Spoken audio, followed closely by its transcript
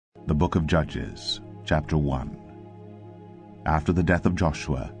The Book of Judges, chapter 1. After the death of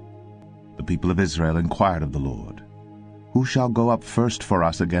Joshua, the people of Israel inquired of the Lord, "Who shall go up first for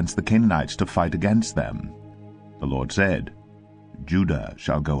us against the Canaanites to fight against them?" The Lord said, "Judah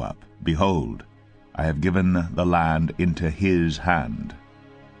shall go up. Behold, I have given the land into his hand."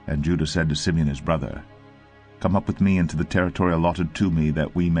 And Judah said to Simeon his brother, "Come up with me into the territory allotted to me,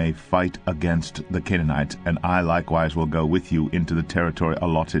 that we may fight against the Canaanites, and I likewise will go with you into the territory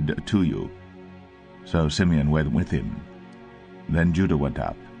allotted to you." So Simeon went with him. Then Judah went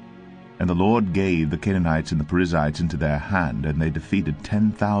up. And the Lord gave the Canaanites and the Perizzites into their hand, and they defeated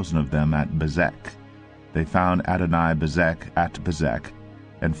 10,000 of them at Bezek. They found Adoni-Bezek at Bezek,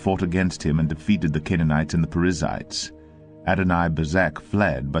 and fought against him, and defeated the Canaanites and the Perizzites. Adoni-Bezek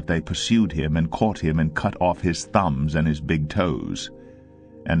fled, but they pursued him, and caught him, and cut off his thumbs and his big toes.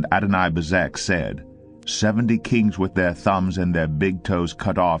 And Adoni-Bezek said, 70 kings with their thumbs and their big toes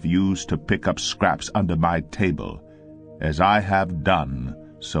cut off used to pick up scraps under my table. As I have done,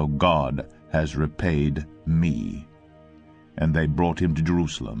 so God has repaid me. And they brought him to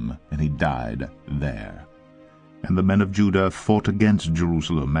Jerusalem, and he died there. And the men of Judah fought against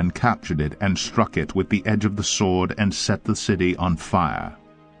Jerusalem, and captured it, and struck it with the edge of the sword, and set the city on fire.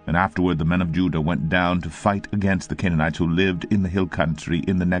 And afterward the men of Judah went down to fight against the Canaanites who lived in the hill country,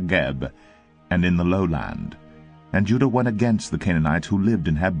 in the Negeb, and in the lowland. And Judah went against the Canaanites who lived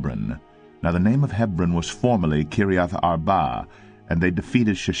in Hebron. Now the name of Hebron was formerly Kiriath-Arba, and they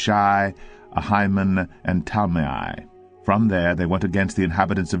defeated Sheshai, Ahiman, and Talmai. From there they went against the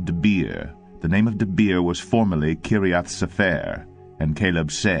inhabitants of Debir. The name of Debir was formerly Kiriath-Sepher. And Caleb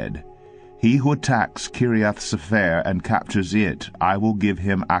said, "He who attacks Kiriath-Sepher and captures it, I will give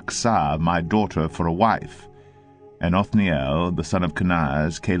him Aksah, my daughter, for a wife." And Othniel, the son of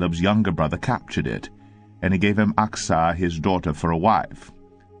Kenaz, Caleb's younger brother, captured it, and he gave him Aksah his daughter for a wife.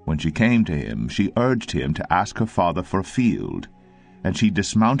 When she came to him, she urged him to ask her father for a field. And she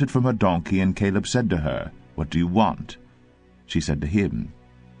dismounted from her donkey, and Caleb said to her, "What do you want?" She said to him,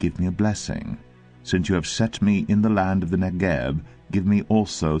 "Give me a blessing. Since you have set me in the land of the Negeb, give me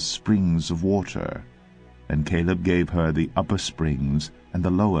also springs of water." And Caleb gave her the upper springs and the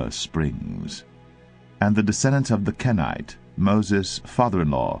lower springs. And the descendants of the Kenite, Moses'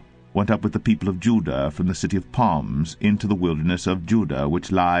 father-in-law, went up with the people of Judah from the city of palms into the wilderness of Judah,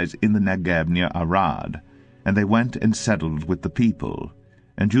 which lies in the Negeb near Arad. And they went and settled with the people.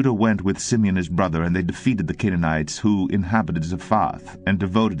 And Judah went with Simeon his brother, and they defeated the Canaanites who inhabited Zephath, and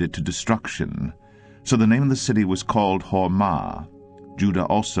devoted it to destruction. So the name of the city was called Hormah. Judah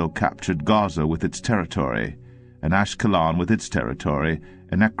also captured Gaza with its territory, and Ashkelon with its territory,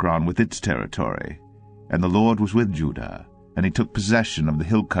 and Ekron with its territory. And the Lord was with Judah, and he took possession of the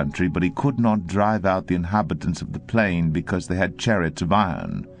hill country, but he could not drive out the inhabitants of the plain, because they had chariots of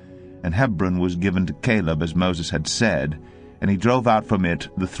iron. And Hebron was given to Caleb, as Moses had said, and he drove out from it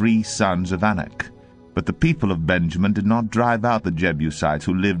the 3 sons of Anak. But the people of Benjamin did not drive out the Jebusites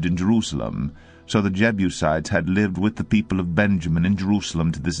who lived in Jerusalem. So the Jebusites had lived with the people of Benjamin in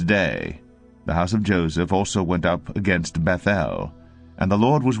Jerusalem to this day. The house of Joseph also went up against Bethel, and the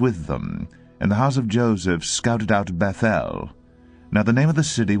Lord was with them. And the house of Joseph scouted out Bethel. Now the name of the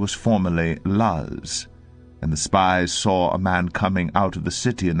city was formerly Luz. And the spies saw a man coming out of the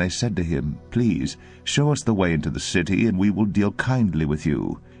city, and they said to him, "Please, show us the way into the city, and we will deal kindly with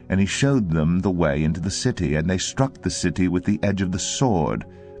you." And he showed them the way into the city, and they struck the city with the edge of the sword,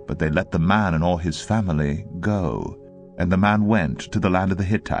 but they let the man and all his family go. And the man went to the land of the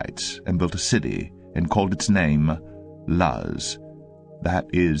Hittites, and built a city, and called its name Luz. That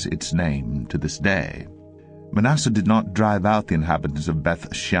is its name to this day. Manasseh did not drive out the inhabitants of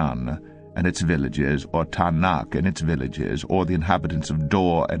Beth-shan and its villages, or Tanakh and its villages, or the inhabitants of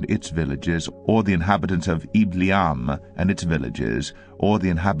Dor and its villages, or the inhabitants of Ibleam and its villages, or the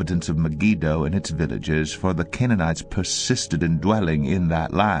inhabitants of Megiddo and its villages, for the Canaanites persisted in dwelling in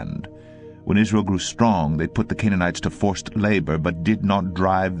that land. When Israel grew strong, they put the Canaanites to forced labor, but did not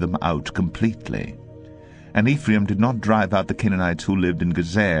drive them out completely. And Ephraim did not drive out the Canaanites who lived in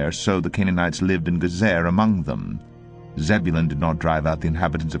Gezer, so the Canaanites lived in Gezer among them. Zebulun did not drive out the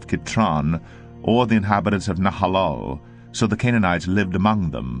inhabitants of Kitron, or the inhabitants of Nahalol, so the Canaanites lived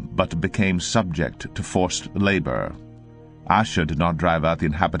among them, but became subject to forced labor. Asher did not drive out the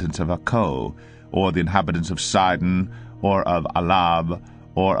inhabitants of Akko, or the inhabitants of Sidon, or of Alab,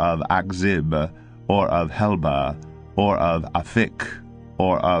 or of Akzib, or of Helba, or of Aphik,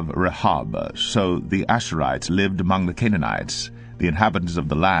 or of Rehob. So the Asherites lived among the Canaanites, the inhabitants of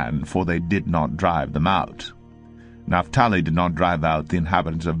the land, for they did not drive them out. Naphtali did not drive out the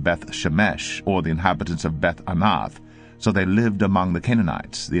inhabitants of Beth-Shemesh, or the inhabitants of Beth-Anath, So they lived among the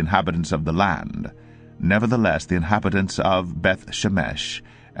Canaanites, the inhabitants of the land. Nevertheless the inhabitants of Beth-Shemesh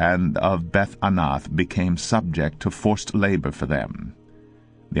and of Beth-Anath became subject to forced labor for them.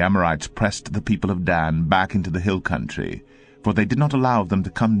 The Amorites pressed the people of Dan back into the hill country, for they did not allow them to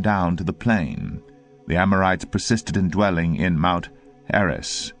come down to the plain. The Amorites persisted in dwelling in Mount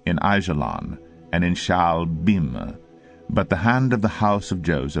Heres, in Aijalon, and in Shaalbim. But the hand of the house of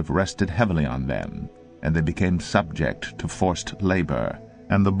Joseph rested heavily on them, and they became subject to forced labor.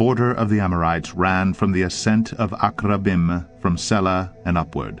 And the border of the Amorites ran from the ascent of Akrabim, from Selah and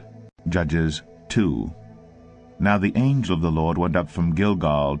upward. Judges 2. Now the angel of the Lord went up from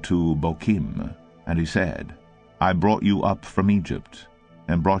Gilgal to Bochim, and he said, I brought you up from Egypt,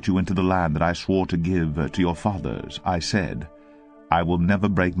 and brought you into the land that I swore to give to your fathers. I said, I will never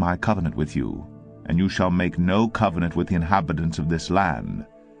break my covenant with you, and you shall make no covenant with the inhabitants of this land.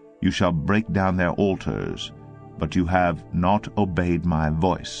 You shall break down their altars, but you have not obeyed my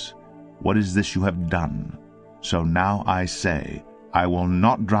voice. What is this you have done? So now I say, I will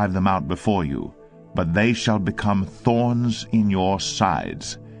not drive them out before you, but they shall become thorns in your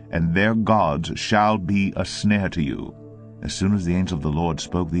sides, and their gods shall be a snare to you. As soon as the angel of the Lord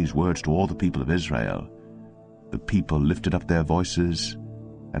spoke these words to all the people of Israel, the people lifted up their voices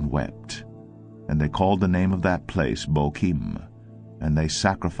and wept. And they called the name of that place Bochim, and they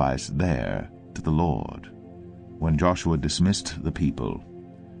sacrificed there to the Lord. When Joshua dismissed the people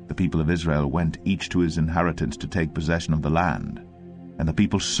of Israel went each to his inheritance to take possession of the land. And the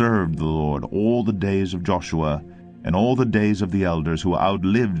people served the Lord all the days of Joshua, and all the days of the elders who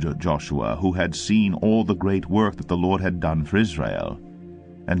outlived Joshua, who had seen all the great work that the Lord had done for Israel.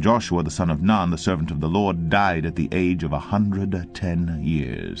 And Joshua the son of Nun, the servant of the Lord, died at the age of 110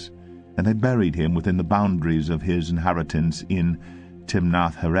 years. And they buried him within the boundaries of his inheritance in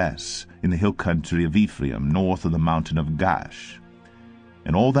Timnath-Heres, in the hill country of Ephraim, north of the mountain of Gash.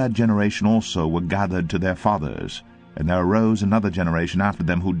 And all that generation also were gathered to their fathers, and there arose another generation after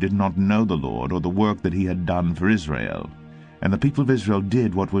them who did not know the Lord, or the work that he had done for Israel. And the people of Israel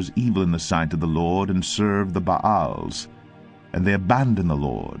did what was evil in the sight of the Lord, and served the Baals. And they abandoned the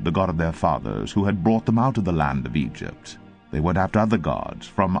Lord, the God of their fathers, who had brought them out of the land of Egypt. They went after other gods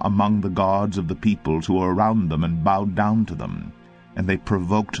from among the gods of the peoples who were around them, and bowed down to them. And they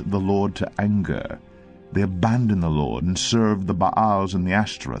provoked the Lord to anger. They abandoned the Lord, and served the Baals and the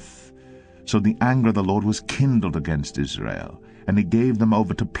Ashtoreth. So the anger of the Lord was kindled against Israel, and he gave them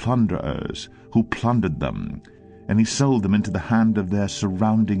over to plunderers, who plundered them. And he sold them into the hand of their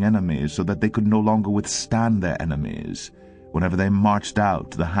surrounding enemies, so that they could no longer withstand their enemies. Whenever they marched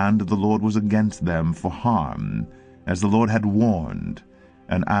out, the hand of the Lord was against them for harm, as the Lord had warned,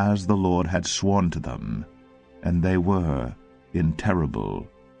 and as the Lord had sworn to them. And they were in terrible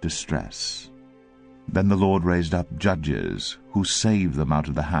distress. Then the Lord raised up judges, who saved them out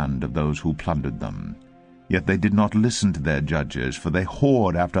of the hand of those who plundered them. Yet they did not listen to their judges, for they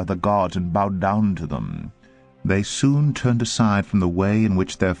whored after other gods and bowed down to them. They soon turned aside from the way in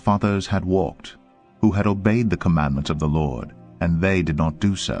which their fathers had walked, who had obeyed the commandments of the Lord, and they did not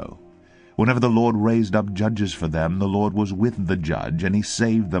do so. Whenever the Lord raised up judges for them, the Lord was with the judge, and he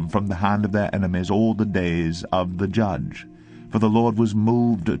saved them from the hand of their enemies all the days of the judge. For the Lord was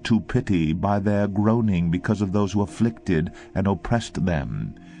moved to pity by their groaning because of those who afflicted and oppressed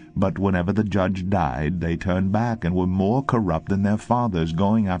them. But whenever the judge died, they turned back and were more corrupt than their fathers,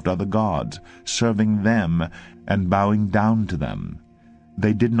 going after other gods, serving them and bowing down to them.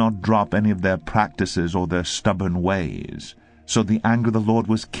 They did not drop any of their practices or their stubborn ways. So the anger of the Lord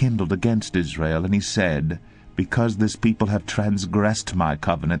was kindled against Israel, and he said, Because this people have transgressed my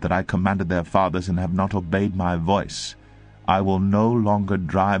covenant that I commanded their fathers, and have not obeyed my voice, I will no longer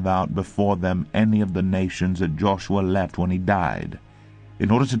drive out before them any of the nations that Joshua left when he died,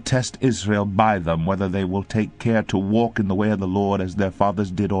 in order to test Israel by them, whether they will take care to walk in the way of the Lord as their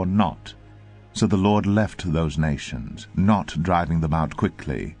fathers did or not. So the Lord left those nations, not driving them out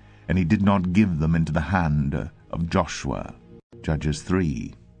quickly, and he did not give them into the hand of Joshua. Judges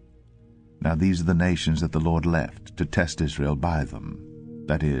 3. Now these are the nations that the Lord left to test Israel by them,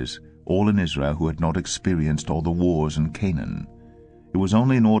 that is, all in Israel who had not experienced all the wars in Canaan. It was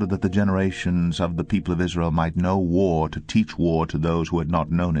only in order that the generations of the people of Israel might know war, to teach war to those who had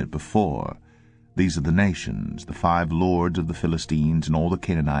not known it before. These are the nations, the 5 lords of the Philistines, and all the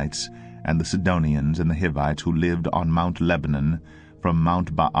Canaanites, and the Sidonians, and the Hivites, who lived on Mount Lebanon, from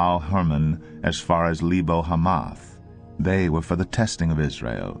Mount Baal-Hermon as far as Lebo-Hamath. They were for the testing of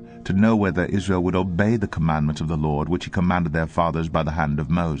Israel, to know whether Israel would obey the commandments of the Lord, which he commanded their fathers by the hand of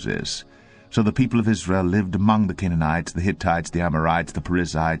Moses. So the people of Israel lived among the Canaanites, the Hittites, the Amorites, the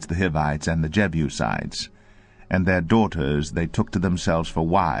Perizzites, the Hivites, and the Jebusites. and their daughters they took to themselves for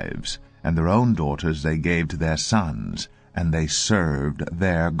wives, and their own daughters they gave to their sons, and they served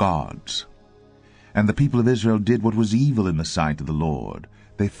their gods. And the people of Israel did what was evil in the sight of the Lord.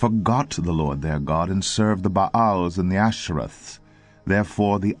 They forgot the Lord their God, and served the Baals and the Ashereths.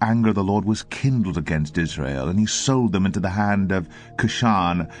 Therefore the anger of the Lord was kindled against Israel, and he sold them into the hand of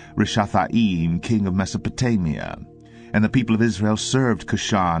Cushan-Rishathaim, king of Mesopotamia. And the people of Israel served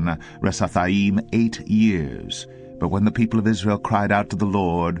Cushan-Rishathaim 8 years. But when the people of Israel cried out to the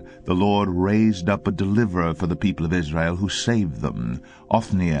Lord raised up a deliverer for the people of Israel, who saved them,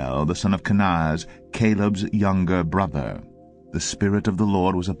 Othniel, the son of Kenaz, Caleb's younger brother. The Spirit of the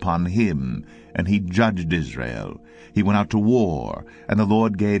Lord was upon him, and he judged Israel. He went out to war, and the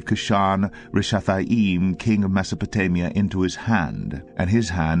Lord gave Cushan-Rishathaim, king of Mesopotamia, into his hand, and his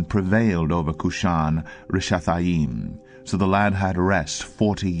hand prevailed over Cushan-Rishathaim. So the land had rest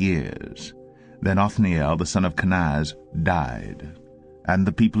 40 years. Then Othniel, the son of Kenaz, died. And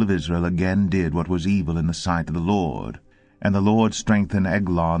the people of Israel again did what was evil in the sight of the Lord. And the Lord strengthened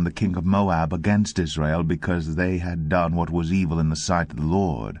Eglon, the king of Moab, against Israel, because they had done what was evil in the sight of the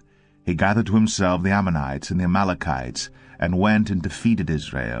Lord. He gathered to himself the Ammonites and the Amalekites, and went and defeated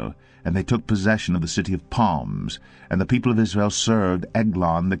Israel. And they took possession of the city of palms. And the people of Israel served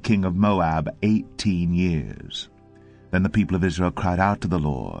Eglon, the king of Moab, 18 years. Then the people of Israel cried out to the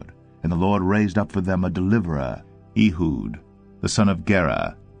Lord, and the Lord raised up for them a deliverer, Ehud, the son of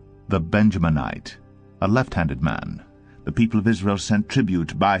Gera, the Benjaminite, a left-handed man. The people of Israel sent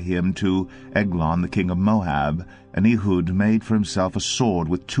tribute by him to Eglon, the king of Moab, and Ehud made for himself a sword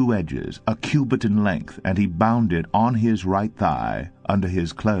with 2 edges, a cubit in length, and he bound it on his right thigh under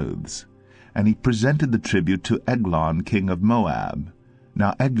his clothes. And he presented the tribute to Eglon, king of Moab.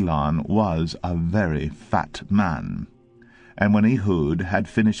 Now Eglon was a very fat man. And when Ehud had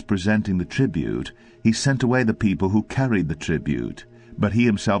finished presenting the tribute, he sent away the people who carried the tribute. But he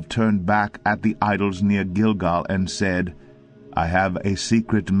himself turned back at the idols near Gilgal, and said, I have a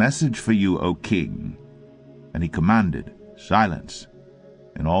secret message for you, O king. And he commanded, Silence.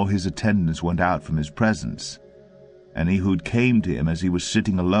 And all his attendants went out from his presence. And Ehud came to him as he was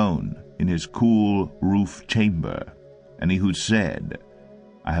sitting alone in his cool roof chamber. And Ehud said,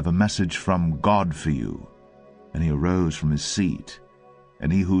 I have a message from God for you. And he arose from his seat.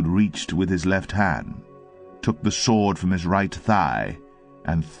 And Ehud reached with his left hand, took the sword from his right thigh,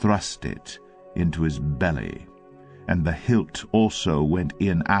 and thrust it into his belly. And the hilt also went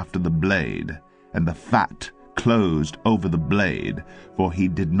in after the blade, and the fat closed over the blade, for he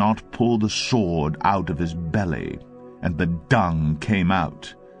did not pull the sword out of his belly, and the dung came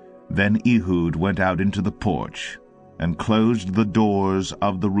out. Then Ehud went out into the porch, and closed the doors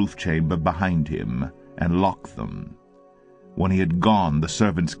of the roof chamber behind him, and locked them. When he had gone, the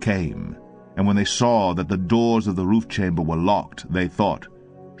servants came, and when they saw that the doors of the roof chamber were locked, they thought,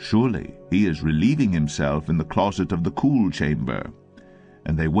 Surely he is relieving himself in the closet of the cool chamber.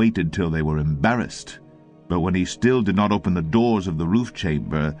 And they waited till they were embarrassed. But when he still did not open the doors of the roof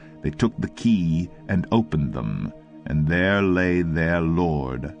chamber, they took the key and opened them, and there lay their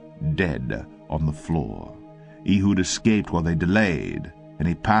lord, dead on the floor. Ehud escaped while they delayed, and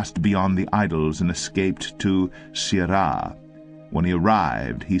he passed beyond the idols and escaped to Seirah. When he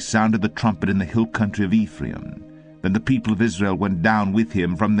arrived, he sounded the trumpet in the hill country of Ephraim. Then the people of Israel went down with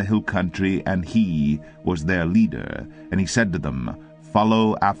him from the hill country, and he was their leader. And he said to them,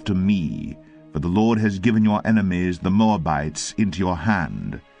 Follow after me, for the Lord has given your enemies, the Moabites, into your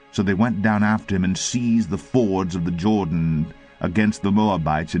hand. So they went down after him and seized the fords of the Jordan against the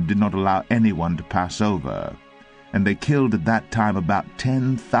Moabites, and did not allow anyone to pass over. And they killed at that time about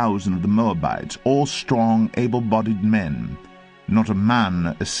 10,000 of the Moabites, all strong, able-bodied men. Not a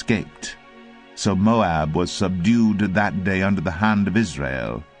man escaped. So Moab was subdued that day under the hand of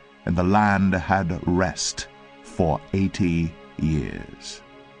Israel, and the land had rest for 80 years.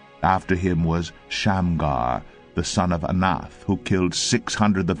 After him was Shamgar, the son of Anath, who killed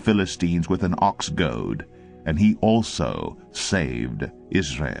 600 of the Philistines with an ox goad, and he also saved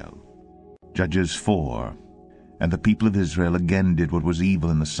Israel. Judges 4. And the people of Israel again did what was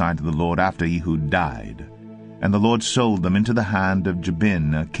evil in the sight of the Lord after Ehud died. And the Lord sold them into the hand of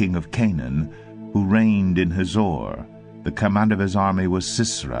Jabin, king of Canaan, who reigned in Hazor. The commander of his army was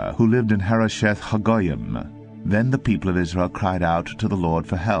Sisera, who lived in Harosheth Hagoyim. Then the people of Israel cried out to the Lord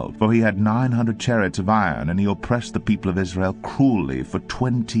for help, for he had 900 chariots of iron, and he oppressed the people of Israel cruelly for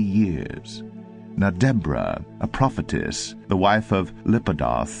 20 years. Now Deborah, a prophetess, the wife of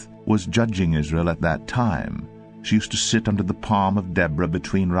Lapidoth, was judging Israel at that time. She used to sit under the palm of Deborah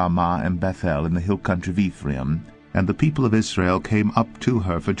between Ramah and Bethel in the hill country of Ephraim, and the people of Israel came up to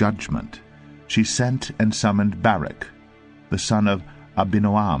her for judgment. she sent and summoned Barak, the son of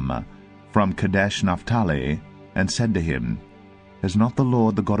Abinoam, from Kadesh Naphtali, and said to him, Has not the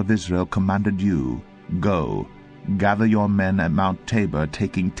Lord, the God of Israel, commanded you, Go, gather your men at Mount Tabor,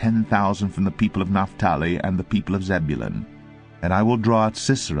 taking 10,000 from the people of Naphtali and the people of Zebulun? And I will draw out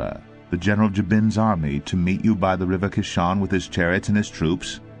Sisera, the general of Jabin's army, to meet you by the river Kishon with his chariots and his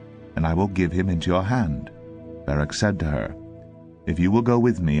troops, and I will give him into your hand. Barak said to her, If you will go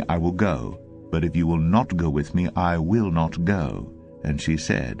with me, I will go, but if you will not go with me, I will not go. And she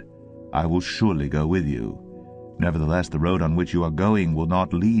said, I will surely go with you. Nevertheless, the road on which you are going will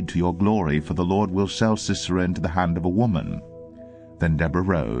not lead to your glory, for the Lord will sell Sisera into the hand of a woman. Then Deborah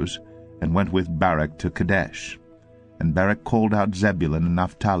rose, and went with Barak to Kadesh. And Barak called out Zebulun and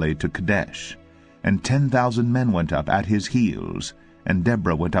Naphtali to Kadesh. And 10,000 men went up at his heels, and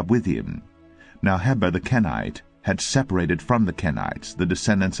Deborah went up with him. Now Heber the Kenite had separated from the Kenites, the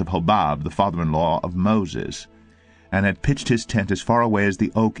descendants of Hobab, the father-in-law of Moses, and had pitched his tent as far away as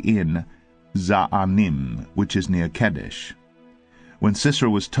the oak in Zaanim, which is near Kadesh. When Sisera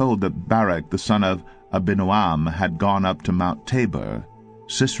was told that Barak the son of Abinoam had gone up to Mount Tabor,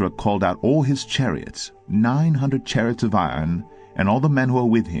 Sisera called out all his chariots, 900 chariots of iron, and all the men who were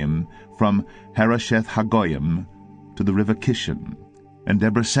with him, from Harosheth Hagoyim to the river Kishon. And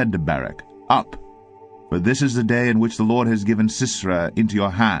Deborah said to Barak, Up, for this is the day in which the Lord has given Sisera into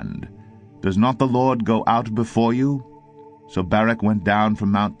your hand. Does not the Lord go out before you? So Barak went down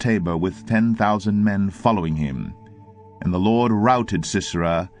from Mount Tabor with 10,000 men following him. And the Lord routed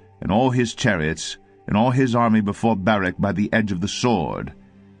Sisera and all his chariots and all his army before Barak by the edge of the sword.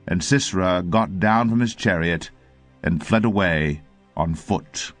 And Sisera got down from his chariot and fled away on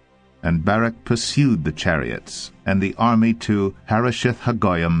foot. And Barak pursued the chariots and the army to Harosheth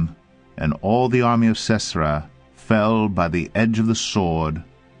Hagoyim, and all the army of Sisera fell by the edge of the sword,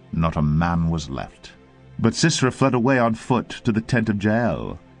 not a man was left. But Sisera fled away on foot to the tent of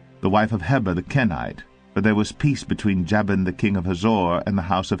Jael, the wife of Heber the Kenite, for there was peace between Jabin the king of Hazor and the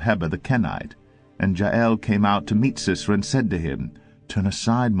house of Heber the Kenite. And Jael came out to meet Sisera and said to him, Turn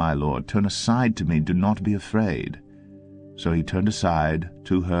aside, my lord, turn aside to me, do not be afraid. So he turned aside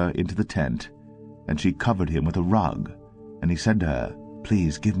to her into the tent, and she covered him with a rug. And he said to her,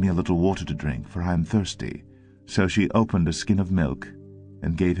 Please give me a little water to drink, for I am thirsty. So she opened a skin of milk,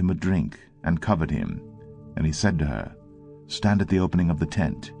 and gave him a drink, and covered him. And he said to her, Stand at the opening of the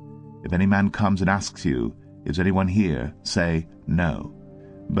tent. If any man comes and asks you, Is anyone here? Say, No.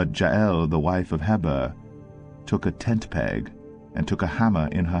 But Jael, the wife of Heber, took a tent peg, and took a hammer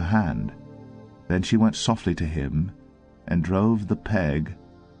in her hand. Then she went softly to him, and drove the peg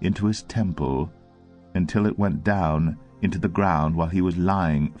into his temple, until it went down into the ground while he was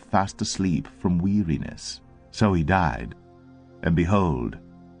lying fast asleep from weariness. So he died. And behold,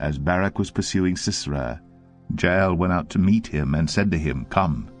 as Barak was pursuing Sisera, Jael went out to meet him, and said to him,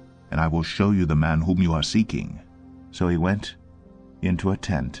 Come, and I will show you the man whom you are seeking. So he went into a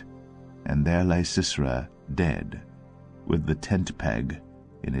tent, and there lay Sisera dead, with the tent peg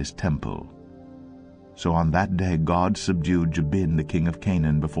in his temple. So on that day God subdued Jabin the king of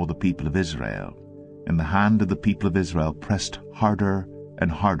Canaan before the people of Israel, and the hand of the people of Israel pressed harder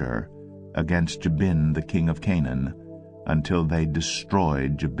and harder against Jabin the king of Canaan, until they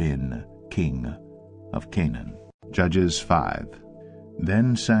destroyed Jabin king of Canaan. Judges 5.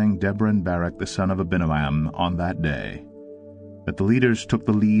 Then sang Deborah and Barak the son of Abinoam on that day, that the leaders took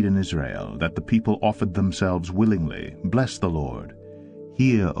the lead in Israel, that the people offered themselves willingly. Bless the Lord.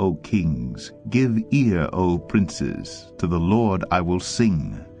 Hear, O kings, give ear, O princes. To the Lord I will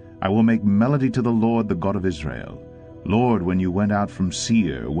sing. I will make melody to the Lord, the God of Israel. Lord, when you went out from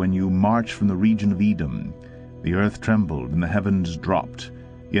Seir, when you marched from the region of Edom, the earth trembled and the heavens dropped.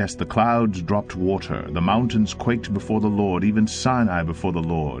 Yes, the clouds dropped water. The mountains quaked before the Lord, even Sinai before the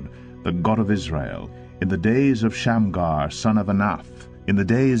Lord, the God of Israel. In the days of Shamgar, son of Anath, in the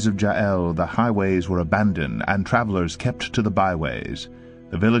days of Jael, the highways were abandoned, and travelers kept to the byways.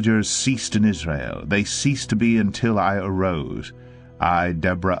 The villagers ceased in Israel. They ceased to be until I arose. I,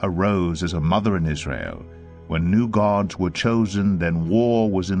 Deborah, arose as a mother in Israel. When new gods were chosen, then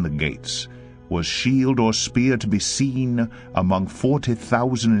war was in the gates. Was shield or spear to be seen among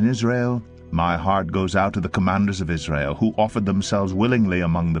 40,000 in Israel? My heart goes out to the commanders of Israel, who offered themselves willingly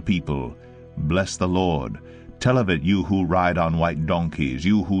among the people. Bless the Lord. Tell of it, you who ride on white donkeys,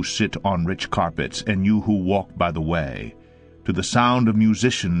 you who sit on rich carpets, and you who walk by the way. To the sound of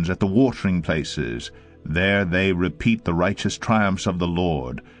musicians at the watering places, there they repeat the righteous triumphs of the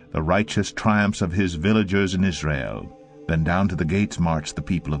Lord, the righteous triumphs of his villagers in Israel. Then down to the gates march the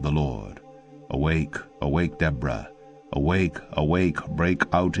people of the Lord. Awake, awake, Deborah. Awake, awake, break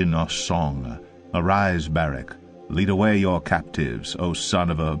out in a song. Arise, Barak, lead away your captives, O son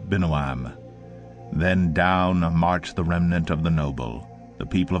of Abinoam. Then down marched the remnant of the noble. The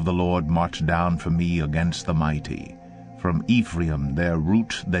people of the Lord marched down for me against the mighty. From Ephraim their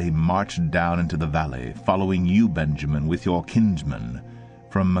root they marched down into the valley, following you, Benjamin, with your kinsmen.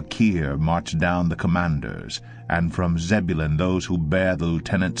 From Machir marched down the commanders, and from Zebulun those who bear the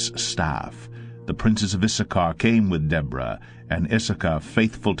lieutenant's staff. The princes of Issachar came with Deborah, and Issachar,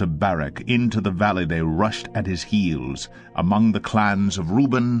 faithful to Barak, into the valley they rushed at his heels. Among the clans of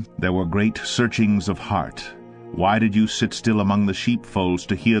Reuben there were great searchings of heart. Why did you sit still among the sheepfolds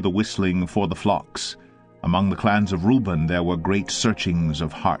to hear the whistling for the flocks? Among the clans of Reuben there were great searchings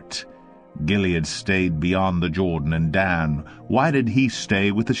of heart. Gilead stayed beyond the Jordan, and Dan, why did he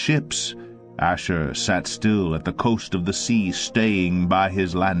stay with the ships? Asher sat still at the coast of the sea, staying by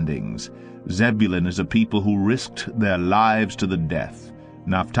his landings. Zebulun is a people who risked their lives to the death.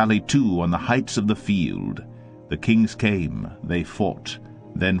 Naphtali too on the heights of the field. The kings came, they fought.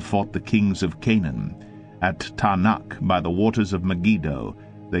 Then fought the kings of Canaan. At Tanakh by the waters of Megiddo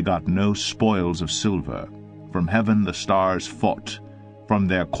they got no spoils of silver. From heaven the stars fought. From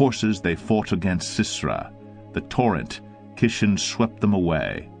their courses they fought against Sisera. The torrent, Kishon, swept them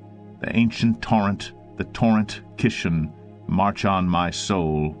away. The ancient torrent, the torrent Kishon, march on my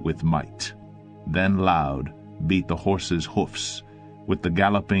soul with might. Then loud beat the horses' hoofs, with the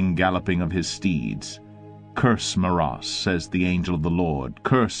galloping of his steeds. Curse Meroz, says the angel of the Lord,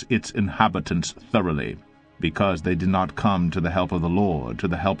 curse its inhabitants thoroughly, because they did not come to the help of the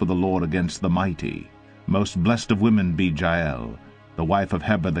Lord against the mighty. Most blessed of women be Jael, the wife of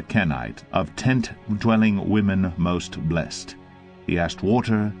Heber the Kenite, of tent-dwelling women most blessed. He asked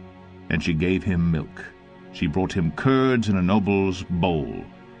water, and she gave him milk. She brought him curds in a noble's bowl.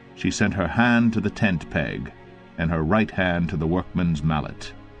 She sent her hand to the tent peg, and her right hand to the workman's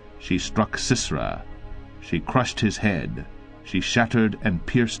mallet. She struck Sisera. She crushed his head. She shattered and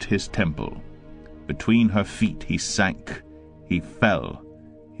pierced his temple. Between her feet he sank. He fell.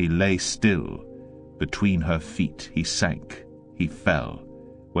 He lay still. Between her feet he sank. He fell.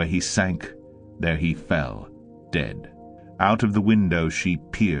 Where he sank, there he fell, dead. Out of the window she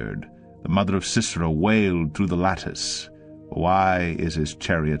peered. The mother of Sisera wailed through the lattice. Why is his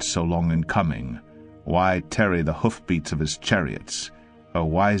chariot so long in coming? Why tarry the hoofbeats of his chariots? Her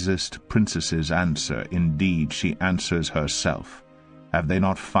wisest princesses answer. Indeed, she answers herself. Have they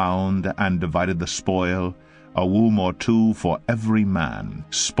not found and divided the spoil? A womb or two for every man.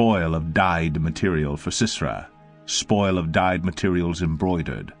 Spoil of dyed material for Sisera. Spoil of dyed materials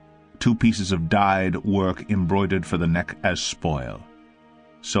embroidered. 2 pieces of dyed work embroidered for the neck as spoil.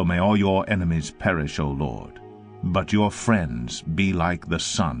 So may all your enemies perish, O Lord, but your friends be like the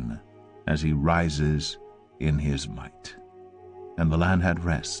sun as he rises in his might. And the land had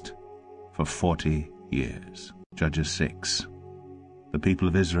rest for 40 years. Judges 6. The people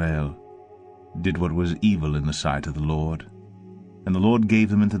of Israel did what was evil in the sight of the Lord, and the Lord gave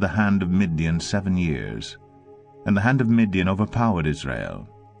them into the hand of Midian 7 years. And the hand of Midian overpowered Israel.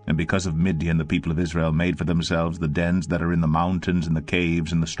 And because of Midian the people of Israel made for themselves the dens that are in the mountains and the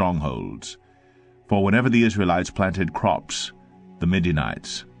caves and the strongholds. For whenever the Israelites planted crops, the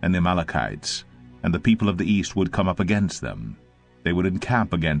Midianites and the Amalekites and the people of the east would come up against them. They would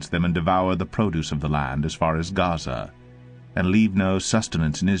encamp against them and devour the produce of the land as far as Gaza, and leave no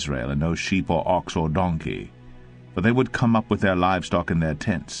sustenance in Israel, and no sheep or ox or donkey. For they would come up with their livestock in their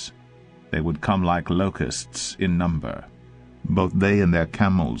tents. They would come like locusts in number. Both they and their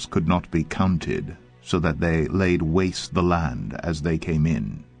camels could not be counted, so that they laid waste the land as they came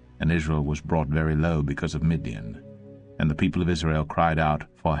in. And Israel was brought very low because of Midian. And the people of Israel cried out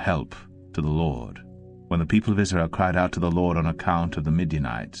for help to the Lord. When the people of Israel cried out to the Lord on account of the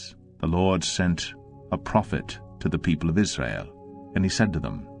Midianites, the Lord sent a prophet to the people of Israel. And he said to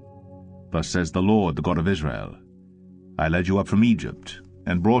them, Thus says the Lord, the God of Israel, I led you up from Egypt,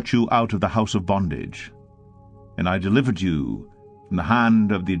 and brought you out of the house of bondage. And I delivered you from the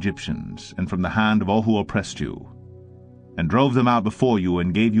hand of the Egyptians, and from the hand of all who oppressed you, and drove them out before you,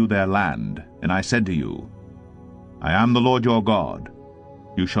 and gave you their land. And I said to you, I am the Lord your God.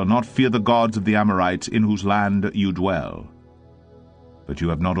 You shall not fear the gods of the Amorites in whose land you dwell. But you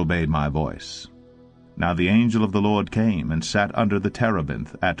have not obeyed my voice. Now the angel of the Lord came and sat under the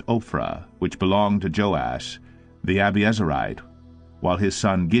terebinth at Ophrah, which belonged to Joash the Abiezerite, while his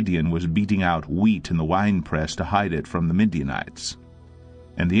son Gideon was beating out wheat in the winepress to hide it from the Midianites.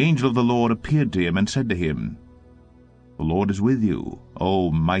 And the angel of the Lord appeared to him and said to him, The Lord is with you, O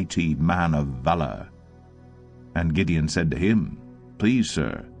mighty man of valor. And Gideon said to him, Please,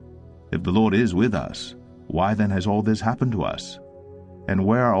 sir, if the Lord is with us, why then has all this happened to us? And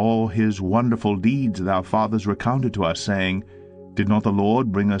where are all his wonderful deeds that our fathers recounted to us, saying, Did not the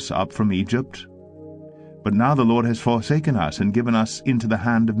Lord bring us up from Egypt? But now the Lord has forsaken us, and given us into the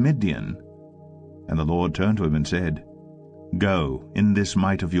hand of Midian. And the Lord turned to him and said, Go in this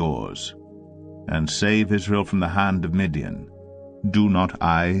might of yours, and save Israel from the hand of Midian. Do not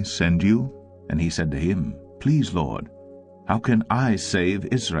I send you? And he said to him, Please, Lord, how can I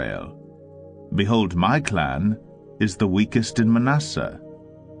save Israel? Behold, my clan is the weakest in Manasseh,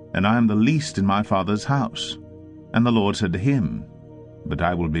 and I am the least in my father's house. And the Lord said to him, But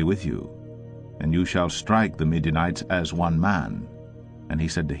I will be with you, and you shall strike the Midianites as one man. And he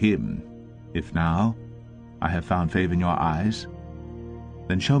said to him, If now I have found favor in your eyes,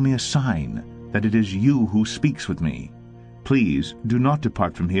 then show me a sign that it is you who speaks with me. Please do not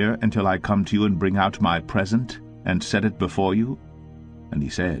depart from here until I come to you and bring out my present and set it before you. And he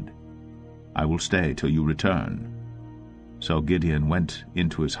said, I will stay till you return. So Gideon went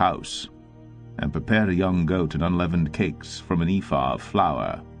into his house, and prepared a young goat and unleavened cakes from an ephah of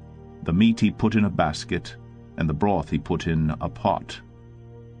flour. The meat he put in a basket, and the broth he put in a pot,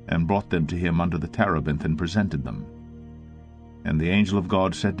 and brought them to him under the terebinth, and presented them. And the angel of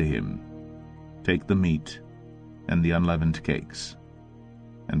God said to him, Take the meat and the unleavened cakes,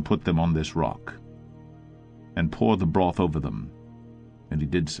 and put them on this rock, and pour the broth over them. And he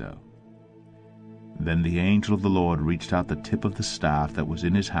did so. Then the angel of the Lord reached out the tip of the staff that was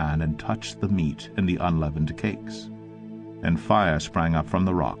in his hand, and touched the meat and the unleavened cakes. And fire sprang up from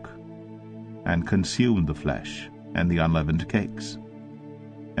the rock, and consumed the flesh and the unleavened cakes.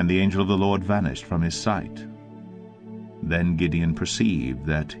 And the angel of the Lord vanished from his sight. Then Gideon perceived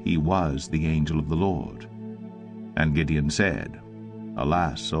that he was the angel of the Lord. And Gideon said,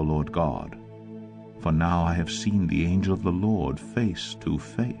 Alas, O Lord God, for now I have seen the angel of the Lord face to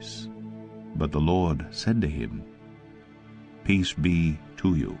face. But the Lord said to him, Peace be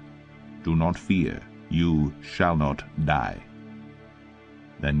to you. Do not fear, you shall not die.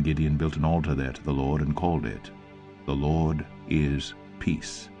 Then Gideon built an altar there to the Lord, and called it, The Lord is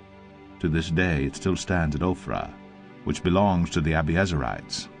Peace. To this day it still stands at Ophrah, which belongs to the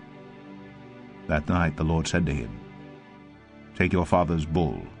Abiezerites. That night the Lord said to him, Take your father's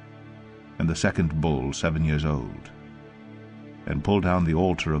bull, and the second bull 7 years old, and pull down the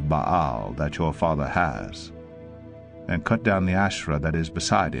altar of Baal that your father has, and cut down the Asherah that is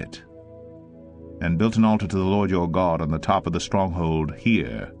beside it, and build an altar to the Lord your God on the top of the stronghold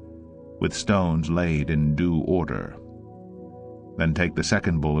here, with stones laid in due order. Then take the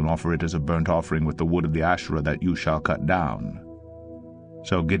second bull and offer it as a burnt offering with the wood of the Asherah that you shall cut down.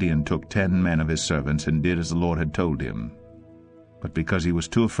 So Gideon took 10 men of his servants, and did as the Lord had told him. But because he was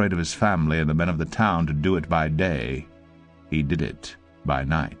too afraid of his family and the men of the town to do it by day, he did it by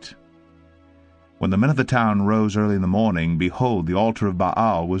night. When the men of the town rose early in the morning, behold, the altar of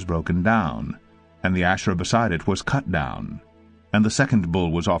Baal was broken down, and the Asherah beside it was cut down, and the second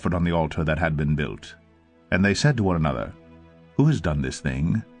bull was offered on the altar that had been built. And they said to one another, Who has done this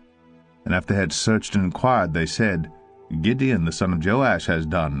thing? And after they had searched and inquired, they said, Gideon the son of Joash has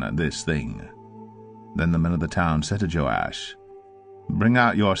done this thing. Then the men of the town said to Joash, Bring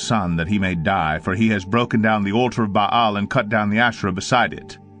out your son, that he may die, for he has broken down the altar of Baal, and cut down the Asherah beside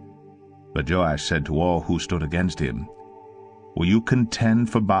it. But Joash said to all who stood against him, Will you contend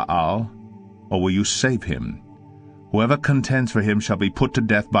for Baal, or will you save him? Whoever contends for him shall be put to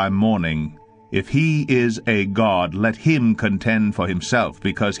death by morning. If he is a god, let him contend for himself,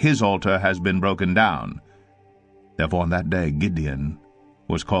 because his altar has been broken down. Therefore on that day Gideon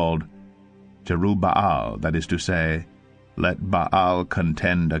was called Jerubbaal, that is to say, Let Baal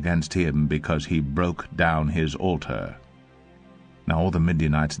contend against him, because he broke down his altar. Now all the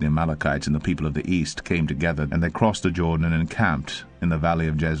Midianites and the Amalekites and the people of the east came together, and they crossed the Jordan and encamped in the valley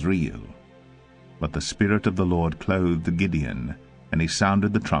of Jezreel. But the Spirit of the Lord clothed Gideon, and he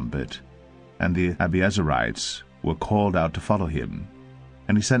sounded the trumpet, and the Abiezerites were called out to follow him.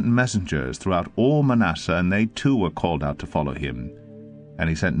 And he sent messengers throughout all Manasseh, and they too were called out to follow him. And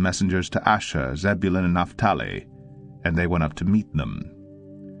he sent messengers to Asher, Zebulun, and Naphtali, and they went up to meet them.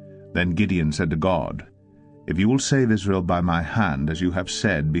 Then Gideon said to God, If you will save Israel by my hand, as you have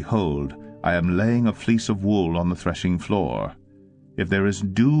said, behold, I am laying a fleece of wool on the threshing floor. If there is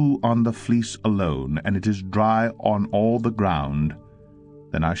dew on the fleece alone, and it is dry on all the ground,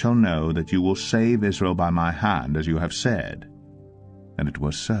 then I shall know that you will save Israel by my hand, as you have said. And it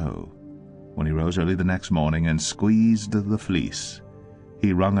was so. When he rose early the next morning and squeezed the fleece,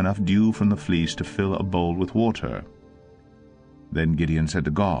 he wrung enough dew from the fleece to fill a bowl with water. Then Gideon said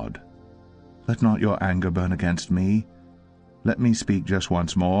to God, Let not your anger burn against me. Let me speak just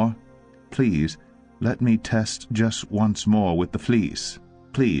once more. Please, let me test just once more with the fleece.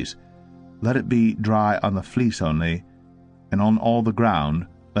 Please, let it be dry on the fleece only, and on all the ground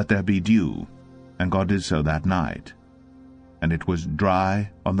let there be dew. And God did so that night. And it was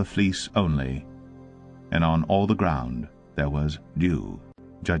dry on the fleece only, and on all the ground there was dew.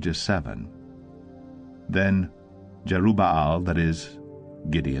 Judges 7. Then Jerubbaal, that is,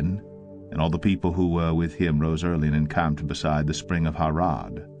 Gideon, and all the people who were with him rose early and encamped beside the spring of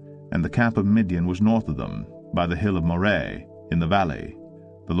Harod. And the camp of Midian was north of them, by the hill of Moreh, in the valley.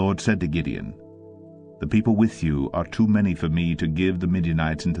 The Lord said to Gideon, The people with you are too many for me to give the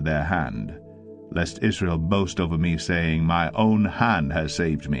Midianites into their hand, lest Israel boast over me, saying, My own hand has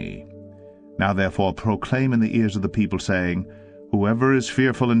saved me. Now therefore proclaim in the ears of the people, saying, Whoever is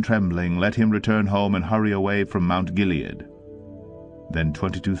fearful and trembling, let him return home and hurry away from Mount Gilead. Then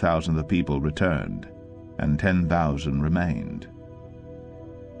 22,000 of the people returned, and 10,000 remained.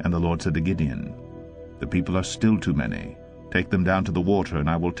 And the Lord said to Gideon, The people are still too many. Take them down to the water, and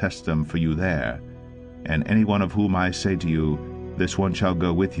I will test them for you there. And any one of whom I say to you, This one shall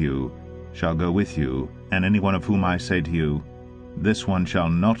go with you, shall go with you, and any one of whom I say to you, This one shall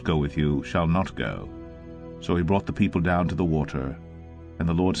not go with you, shall not go. So he brought the people down to the water, and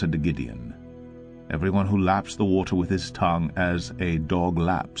the Lord said to Gideon, Everyone who laps the water with his tongue as a dog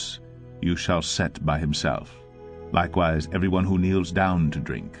laps, you shall set by himself. Likewise everyone who kneels down to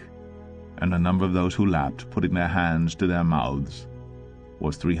drink. And the number of those who lapped, putting their hands to their mouths,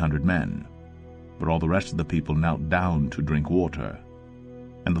 was 300 men. But all the rest of the people knelt down to drink water.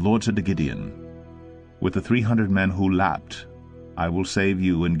 And the Lord said to Gideon, With the 300 men who lapped, I will save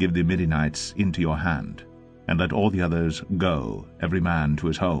you and give the Midianites into your hand, and let all the others go, every man to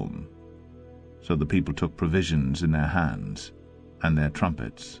his home. So the people took provisions in their hands, and their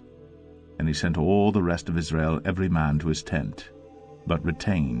trumpets. And he sent all the rest of Israel, every man to his tent, but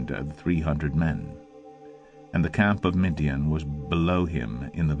retained the 300 men. And the camp of Midian was below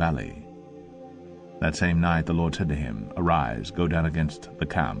him in the valley. That same night the Lord said to him, Arise, go down against the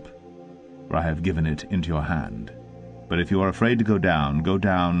camp, for I have given it into your hand. But if you are afraid to go down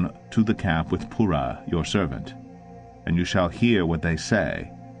to the camp with Purah your servant, and you shall hear what they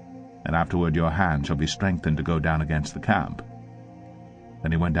say, and afterward your hand shall be strengthened to go down against the camp.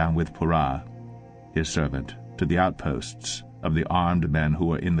 Then he went down with Purah his servant to the outposts of the armed men who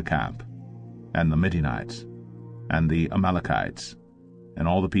were in the camp, and the Midianites, and the Amalekites, and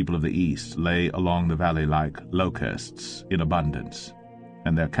all the people of the east lay along the valley like locusts in abundance,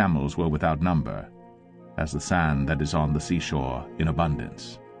 and their camels were without number, as the sand that is on the seashore in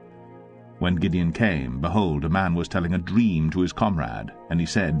abundance. When Gideon came, behold, a man was telling a dream to his comrade, and he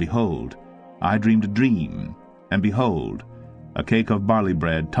said, Behold, I dreamed a dream, and behold, a cake of barley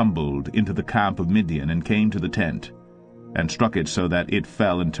bread tumbled into the camp of Midian and came to the tent, and struck it so that it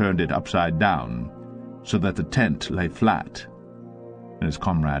fell and turned it upside down, so that the tent lay flat. And his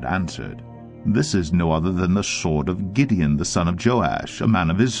comrade answered, This is no other than the sword of Gideon the son of Joash, a man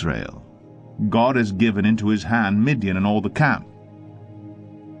of Israel. God has given into his hand Midian and all the camp.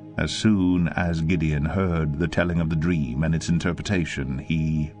 As soon as Gideon heard the telling of the dream and its interpretation,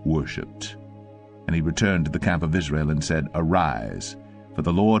 he worshipped. And he returned to the camp of Israel and said, Arise, for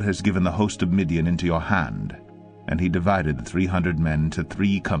the Lord has given the host of Midian into your hand. And he divided the 300 men into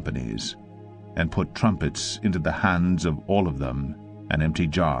 3 companies, and put trumpets into the hands of all of them, and empty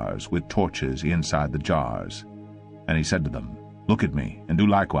jars with torches inside the jars. And he said to them, Look at me, and do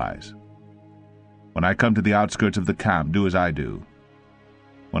likewise. When I come to the outskirts of the camp, do as I do.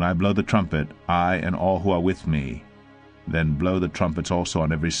 When I blow the trumpet, I and all who are with me, then blow the trumpets also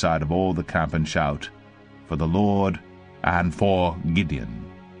on every side of all the camp, and shout, For the Lord and for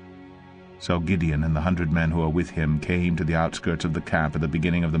Gideon. So Gideon and the 100 men who were with him came to the outskirts of the camp at the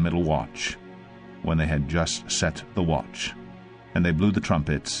beginning of the middle watch, when they had just set the watch. And they blew the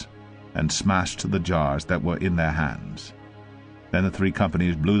trumpets, and smashed the jars that were in their hands. Then the 3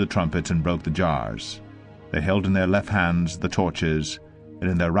 companies blew the trumpets and broke the jars. They held in their left hands the torches, and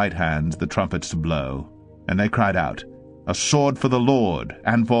in their right hands the trumpets to blow. And they cried out, A sword for the Lord,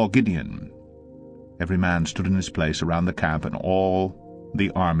 and for Gideon. Every man stood in his place around the camp, and all the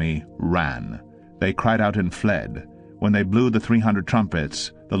army ran. They cried out and fled. When they blew the 300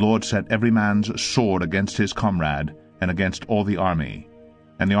 trumpets, the Lord set every man's sword against his comrade, and against all the army.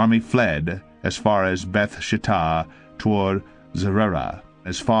 And the army fled as far as Beth-shittah toward Zererah,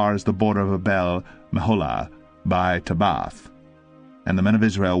 as far as the border of Abel-meholah by Tabbath. And the men of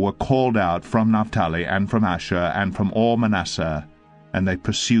Israel were called out from Naphtali and from Asher and from all Manasseh, and they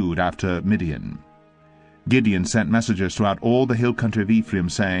pursued after Midian. Gideon sent messengers throughout all the hill country of Ephraim,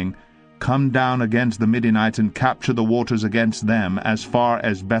 saying, come down against the Midianites and capture the waters against them as far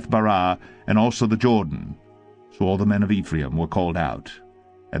as Beth-barah, and also the Jordan. So all the men of Ephraim were called out,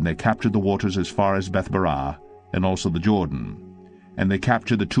 and they captured the waters as far as Beth-barah, and also the Jordan. And they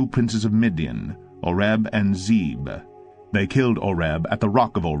captured the 2 princes of Midian, Oreb and Zeb. They killed Oreb at the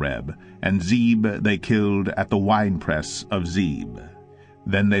rock of Oreb, and Zeb they killed at the winepress of Zeb.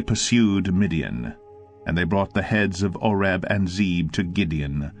 Then they pursued Midian, and they brought the heads of Oreb and Zeb to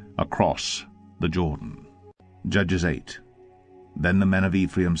Gideon across the Jordan. Judges 8. Then the men of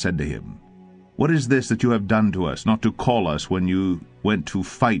Ephraim said to him, What is this that you have done to us, not to call us when you went to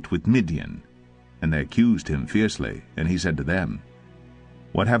fight with Midian? And they accused him fiercely, and he said to them,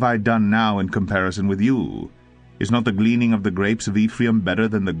 What have I done now in comparison with you? Is not the gleaning of the grapes of Ephraim better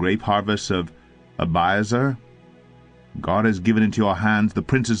than the grape harvests of Abiezer? God has given into your hands the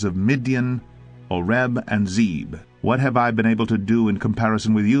princes of Midian, Oreb and Zeb. What have I been able to do in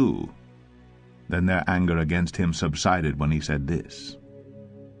comparison with you? Then their anger against him subsided when he said this.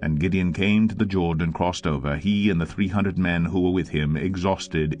 And Gideon came to the Jordan and crossed over, he and the 300 men who were with him,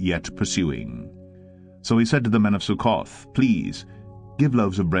 exhausted, yet pursuing. So he said to the men of Succoth, Please, give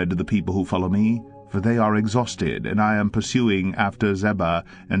loaves of bread to the people who follow me, for they are exhausted, and I am pursuing after Zebah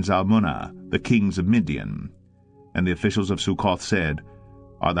and Zalmunna, the kings of Midian. And the officials of Succoth said,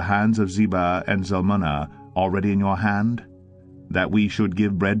 Are the hands of Zebah and Zalmunna already in your hand, that we should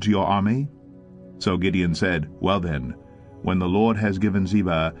give bread to your army? So Gideon said, Well then, when the Lord has given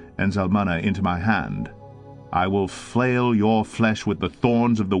Zebah and Zalmunna into my hand, I will flail your flesh with the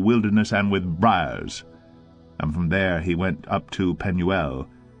thorns of the wilderness and with briars. And from there he went up to Penuel,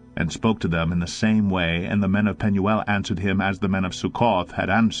 and spoke to them in the same way, and the men of Penuel answered him as the men of Succoth had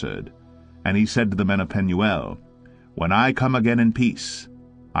answered. And he said to the men of Penuel, When I come again in peace,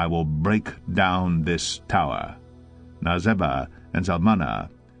 I will break down this tower. Now Zebah and Zalmunna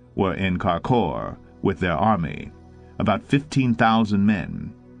were in Karkor with their army, about 15,000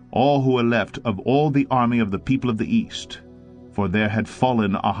 men, all who were left of all the army of the people of the east. For there had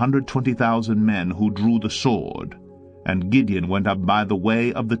fallen 120,000 men who drew the sword. And Gideon went up by the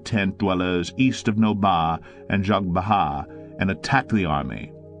way of the tent dwellers east of Nobah and Jogbehah, and attacked the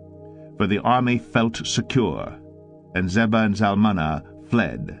army. For the army felt secure, and Zebah and Zalmunna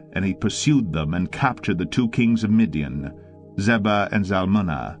fled, and he pursued them and captured the 2 kings of Midian, Zebah and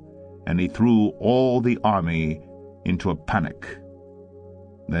Zalmunna, and he threw all the army into a panic.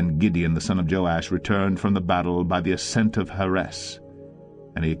 Then Gideon the son of Joash returned from the battle by the ascent of Heres,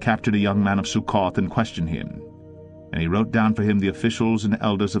 and he captured a young man of Succoth and questioned him. And he wrote down for him the officials and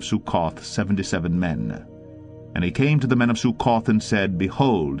elders of Succoth, 77 men. And he came to the men of Succoth and said,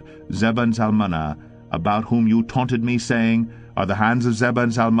 Behold, Zebah and Zalmunna, about whom you taunted me, saying, Are the hands of Zebah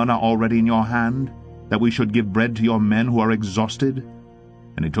and Zalmunna already in your hand, that we should give bread to your men who are exhausted?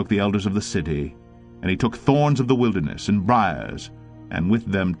 And he took the elders of the city, and he took thorns of the wilderness and briars, and with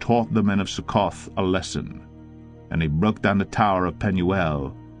them taught the men of Succoth a lesson. And he broke down the tower of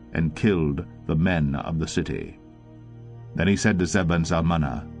Penuel, and killed the men of the city. Then he said to Zebah and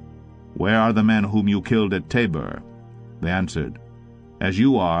Zalmunna, Where are the men whom you killed at Tabor? They answered, As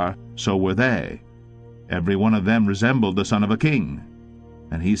you are, so were they. Every one of them resembled the son of a king.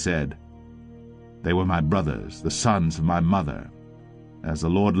 And he said, They were my brothers, the sons of my mother. As the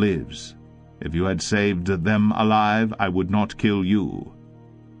Lord lives, if you had saved them alive, I would not kill you.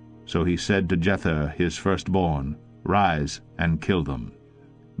 So he said to Jether, his firstborn, Rise and kill them.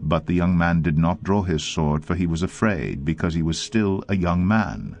 But the young man did not draw his sword, for he was afraid, because he was still a young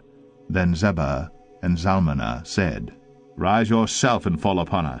man. Then Zebah and Zalmunna said, Rise yourself and fall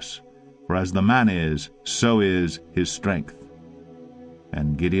upon us, for as the man is, so is his strength.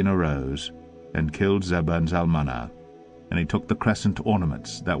 And Gideon arose, and killed Zebah and Zalmunna, and he took the crescent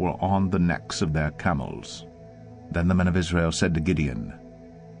ornaments that were on the necks of their camels. Then the men of Israel said to Gideon,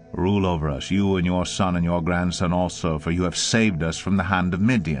 Rule over us, you and your son and your grandson also, for you have saved us from the hand of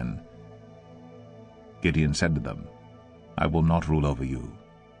Midian. Gideon said to them, I will not rule over you,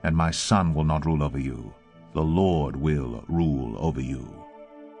 and my son will not rule over you. The Lord will rule over you.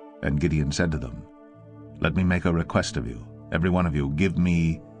 And Gideon said to them, Let me make a request of you. Every one of you give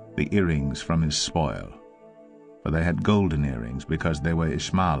me the earrings from his spoil. For they had golden earrings, because they were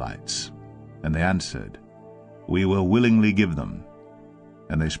Ishmaelites. And they answered, We will willingly give them.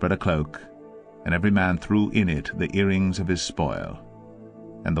 And they spread a cloak, and every man threw in it the earrings of his spoil.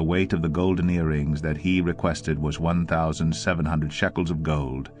 And the weight of the golden earrings that he requested was 1,700 shekels of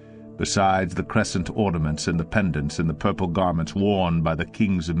gold, besides the crescent ornaments and the pendants and the purple garments worn by the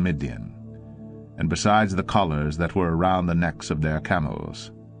kings of Midian, and besides the collars that were around the necks of their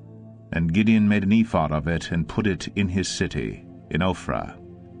camels. And Gideon made an ephod of it, and put it in his city, in Ophrah.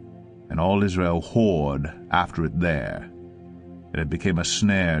 and all Israel whored after it there, and it became a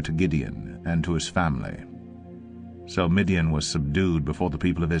snare to Gideon and to his family. So Midian was subdued before the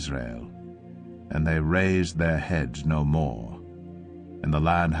people of Israel, and they raised their heads no more, and the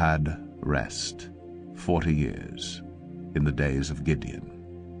land had rest 40 years in the days of Gideon.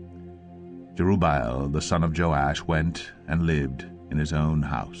 Jerubbaal the son of Joash went and lived in his own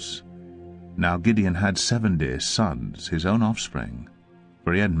house. Now Gideon had 70 sons, his own offspring,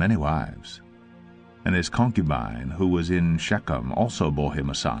 for he had many wives. And his concubine, who was in Shechem, also bore him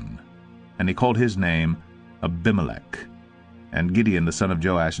a son, and he called his name Abimelech. And Gideon the son of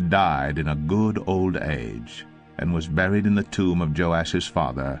Joash died in a good old age, and was buried in the tomb of Joash his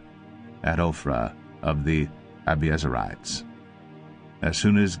father, at Ophrah of the Abiezerites. As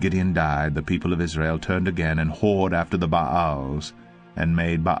soon as Gideon died, the people of Israel turned again and whored after the Baals, and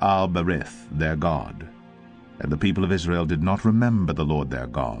made Baal-berith their god. And the people of Israel did not remember the Lord their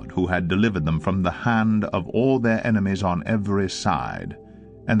God, who had delivered them from the hand of all their enemies on every side.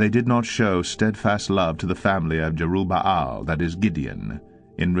 And they did not show steadfast love to the family of Jerubbaal, that is Gideon,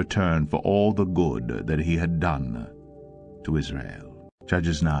 in return for all the good that he had done to Israel.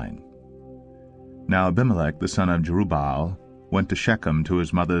 Judges 9. Now Abimelech the son of Jerubbaal went to Shechem to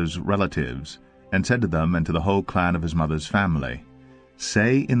his mother's relatives, and said to them and to the whole clan of his mother's family,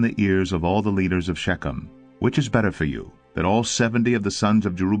 Say in the ears of all the leaders of Shechem, which is better for you, that all 70 of the sons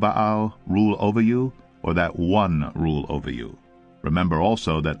of Jerubbaal rule over you, or that one rule over you? Remember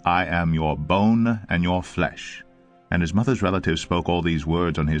also that I am your bone and your flesh. And his mother's relatives spoke all these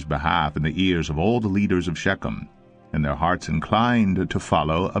words on his behalf in the ears of all the leaders of Shechem, and their hearts inclined to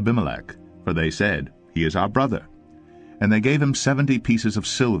follow Abimelech, for they said, He is our brother. And they gave him 70 pieces of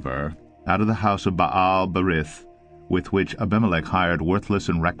silver out of the house of Baal-berith, with which Abimelech hired worthless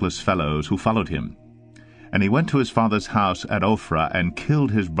and reckless fellows who followed him. And he went to his father's house at Ophrah, and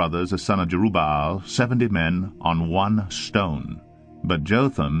killed his brothers, the son of Jerubbaal, 70 men on one stone. But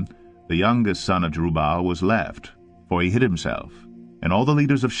Jotham, the youngest son of Jerubbaal, was left, for he hid himself. And all the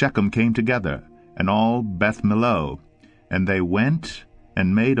leaders of Shechem came together, and all Beth-Millo, and they went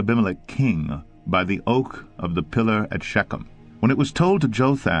and made Abimelech king by the oak of the pillar at Shechem. When it was told to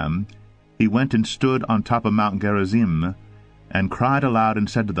Jotham, he went and stood on top of Mount Gerizim, and cried aloud and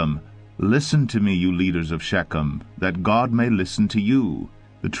said to them, Listen to me, you leaders of Shechem, that God may listen to you.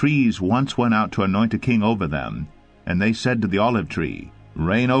 The trees once went out to anoint a king over them, and they said to the olive tree,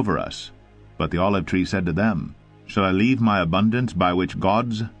 Reign over us. But the olive tree said to them, Shall I leave my abundance by which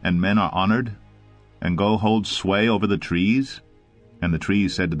gods and men are honored, and go hold sway over the trees? And the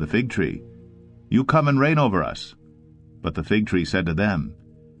trees said to the fig tree, You come and reign over us. But the fig tree said to them,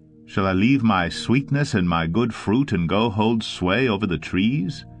 Shall I leave my sweetness and my good fruit, and go hold sway over the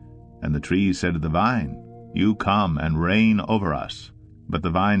trees? And the trees said to the vine, You come and reign over us. But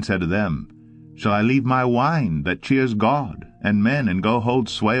the vine said to them, Shall I leave my wine that cheers God and men, and go hold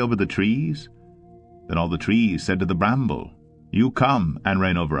sway over the trees? Then all the trees said to the bramble, You come and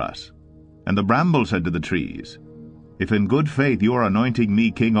reign over us. And the bramble said to the trees, If in good faith you are anointing me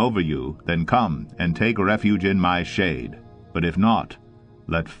king over you, then come and take refuge in my shade. But if not,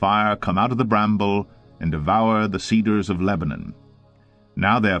 let fire come out of the bramble, and devour the cedars of Lebanon.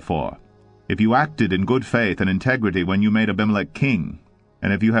 Now therefore, if you acted in good faith and integrity when you made Abimelech king,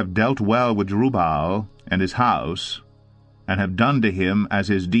 and if you have dealt well with Jerubbaal and his house, and have done to him as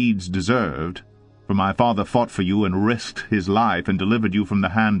his deeds deserved, for my father fought for you and risked his life and delivered you from the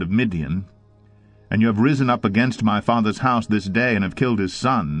hand of Midian, and you have risen up against my father's house this day and have killed his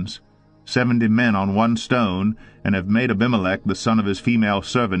sons, 70 men on one stone, and have made Abimelech the son of his female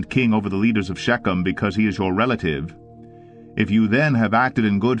servant king over the leaders of Shechem, because he is your relative. If you then have acted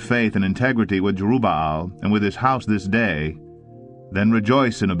in good faith and integrity with Jerubbaal and with his house this day, then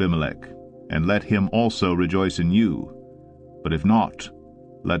rejoice in Abimelech, and let him also rejoice in you. But if not,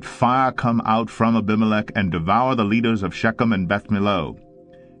 let fire come out from Abimelech and devour the leaders of Shechem and Beth-Millo.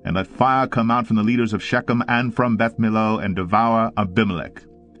 And let fire come out from the leaders of Shechem and from Beth-Millo and devour Abimelech.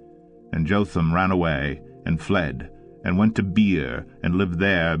 And Jotham ran away and fled, and went to Beer, and lived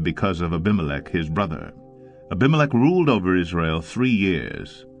there because of Abimelech his brother. Abimelech ruled over Israel 3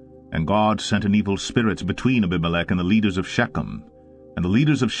 years, and God sent an evil spirit between Abimelech and the leaders of Shechem. And the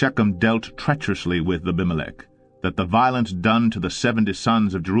leaders of Shechem dealt treacherously with Abimelech, that the violence done to the 70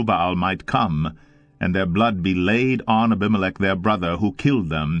 sons of Jerubbaal might come, and their blood be laid on Abimelech their brother, who killed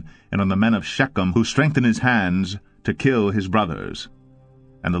them, and on the men of Shechem, who strengthened his hands to kill his brothers.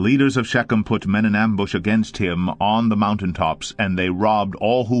 And the leaders of Shechem put men in ambush against him on the mountaintops, and they robbed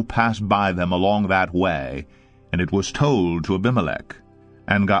all who passed by them along that way. And it was told to Abimelech.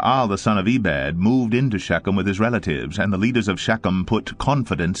 And Gaal the son of Ebed moved into Shechem with his relatives, and the leaders of Shechem put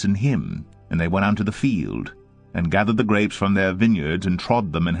confidence in him. And they went out to the field, and gathered the grapes from their vineyards, and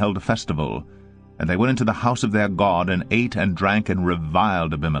trod them, and held a festival. And they went into the house of their God, and ate and drank, and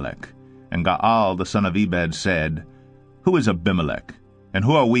reviled Abimelech. And Gaal the son of Ebed said, Who is Abimelech? And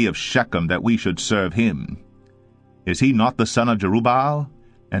who are we of Shechem, that we should serve him? Is he not the son of Jerubbaal?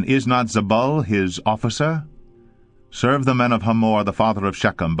 And is not Zebul his officer? Serve the men of Hamor the father of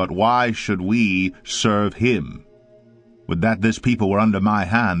Shechem, but why should we serve him? Would that this people were under my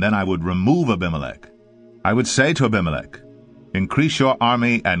hand, then I would remove Abimelech. I would say to Abimelech, Increase your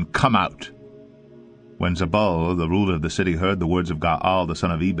army, and come out. When Zebul, the ruler of the city, heard the words of Gaal the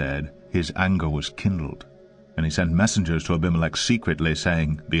son of Ebed, his anger was kindled. And he sent messengers to Abimelech secretly,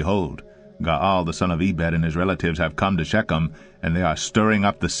 saying, Behold, Gaal the son of Ebed and his relatives have come to Shechem, and they are stirring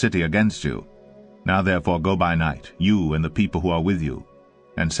up the city against you. Now therefore go by night, you and the people who are with you,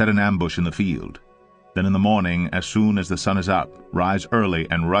 and set an ambush in the field. Then in the morning, as soon as the sun is up, rise early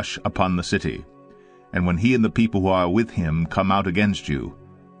and rush upon the city. And when he and the people who are with him come out against you,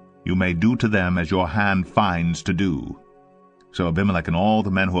 you may do to them as your hand finds to do. So Abimelech and all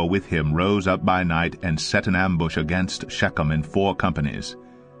the men who were with him rose up by night and set an ambush against Shechem in 4 companies.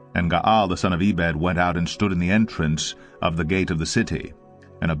 And Gaal the son of Ebed went out and stood in the entrance of the gate of the city.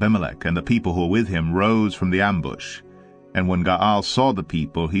 And Abimelech and the people who were with him rose from the ambush. And when Gaal saw the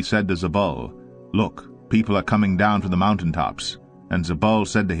people, he said to Zebul, Look, people are coming down from the mountaintops. And Zebul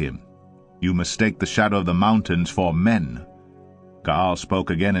said to him, You mistake the shadow of the mountains for men. Gaal spoke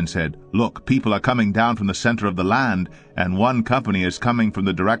again and said, Look, people are coming down from the center of the land, and one company is coming from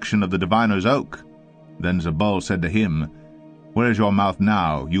the direction of the diviner's oak. Then Zebul said to him, Where is your mouth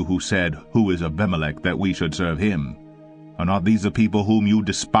now, you who said, Who is Abimelech, that we should serve him? Are not these the people whom you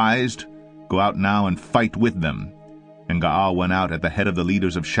despised? Go out now and fight with them. And Gaal went out at the head of the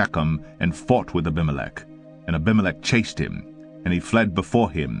leaders of Shechem, and fought with Abimelech. And Abimelech chased him, and he fled before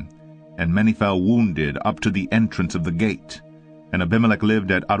him, and many fell wounded up to the entrance of the gate. And Abimelech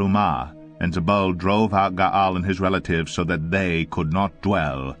lived at Arumah, and Zebul drove out Gaal and his relatives, so that they could not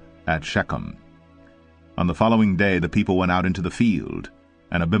dwell at Shechem. On the following day the people went out into the field,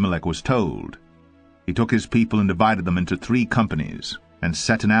 and Abimelech was told. He took his people and divided them into 3 companies, and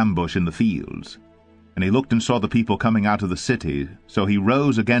set an ambush in the fields. And he looked and saw the people coming out of the city, so he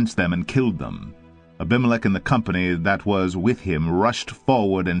rose against them and killed them. Abimelech and the company that was with him rushed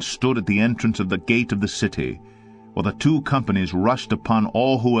forward and stood at the entrance of the gate of the city, while the 2 companies rushed upon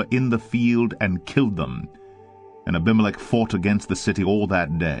all who were in the field and killed them. And Abimelech fought against the city all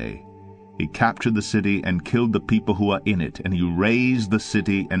that day. He captured the city and killed the people who were in it, and he razed the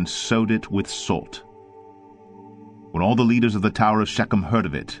city and sowed it with salt. When all the leaders of the tower of Shechem heard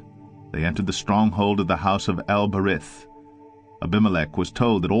of it, they entered the stronghold of the house of El-Berith. Abimelech was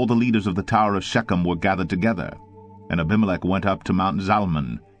told that all the leaders of the tower of Shechem were gathered together. And Abimelech went up to Mount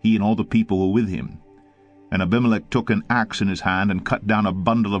Zalmon, he and all the people who were with him. And Abimelech took an axe in his hand, and cut down a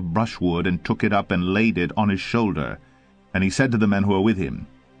bundle of brushwood, and took it up and laid it on his shoulder. And he said to the men who were with him,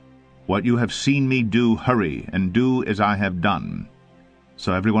 What you have seen me do, hurry, and do as I have done.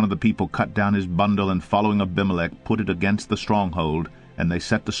 So every one of the people cut down his bundle, and following Abimelech put it against the stronghold, and they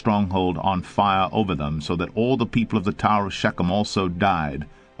set the stronghold on fire over them, so that all the people of the tower of Shechem also died,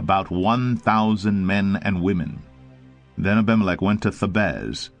 about 1,000 men and women. Then Abimelech went to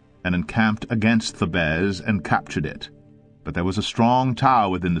Thebez, and encamped against Thebez, and captured it. But there was a strong tower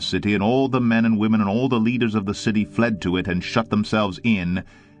within the city, and all the men and women and all the leaders of the city fled to it, and shut themselves in,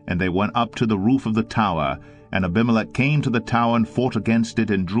 and they went up to the roof of the tower. And Abimelech came to the tower and fought against it,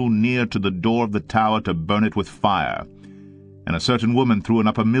 and drew near to the door of the tower to burn it with fire. And a certain woman threw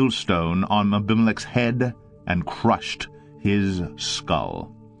up a millstone on Abimelech's head, and crushed his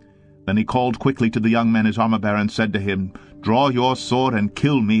skull. Then he called quickly to the young man his armor-bearer, and said to him, Draw your sword and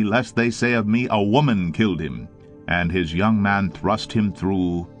kill me, lest they say of me, A woman killed him. And his young man thrust him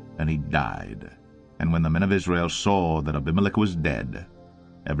through, and he died. And when the men of Israel saw that Abimelech was dead,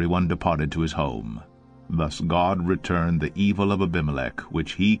 every one departed to his home. Thus God returned the evil of Abimelech,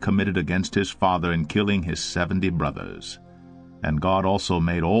 which he committed against his father in killing his 70 brothers. And God also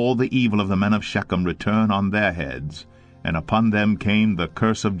made all the evil of the men of Shechem return on their heads, and upon them came the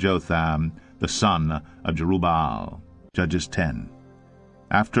curse of Jotham, the son of Jerubbaal. Judges 10.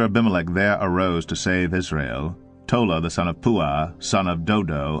 After Abimelech there arose to save Israel, Tola the son of Puah, son of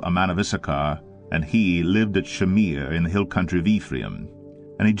Dodo, a man of Issachar, and he lived at Shamir in the hill country of Ephraim.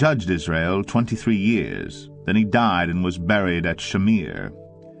 And he judged Israel 23 years. Then he died and was buried at Shamir.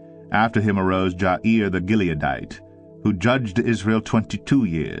 After him arose Jair the Gileadite, who judged Israel 22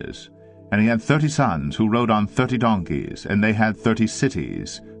 years. And he had 30 sons, who rode on 30 donkeys, and they had 30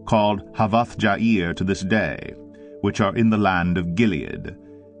 cities, called Havoth-Jair to this day, which are in the land of Gilead.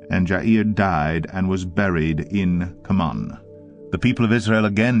 And Jair died, and was buried in Kamon. The people of Israel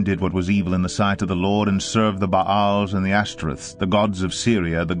again did what was evil in the sight of the Lord, and served the Baals and the Ashtoreths, the gods of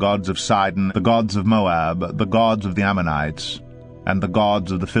Syria, the gods of Sidon, the gods of Moab, the gods of the Ammonites, and the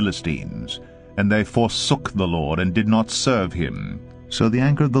gods of the Philistines. And they forsook the Lord, and did not serve him. So the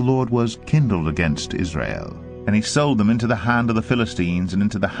anger of the Lord was kindled against Israel. And he sold them into the hand of the Philistines, and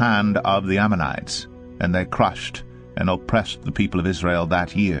into the hand of the Ammonites. And they crushed and oppressed the people of Israel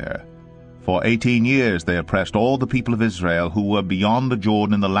that year. For 18 years they oppressed all the people of Israel who were beyond the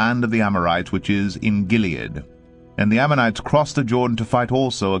Jordan in the land of the Amorites, which is in Gilead. And the Ammonites crossed the Jordan to fight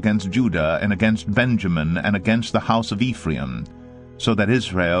also against Judah, and against Benjamin, and against the house of Ephraim, so that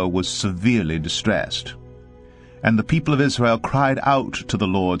Israel was severely distressed. And the people of Israel cried out to the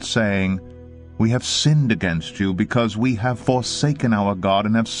Lord, saying, We have sinned against you, because we have forsaken our God,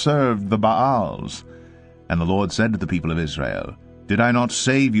 and have served the Baals. And the Lord said to the people of Israel, Did I not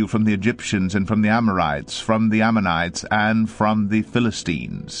save you from the Egyptians, and from the Amorites, from the Ammonites, and from the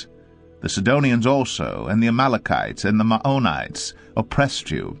Philistines? The Sidonians also, and the Amalekites, and the Maonites oppressed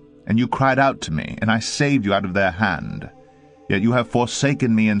you, and you cried out to me, and I saved you out of their hand. Yet you have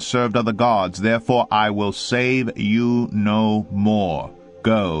forsaken me, and served other gods. Therefore I will save you no more.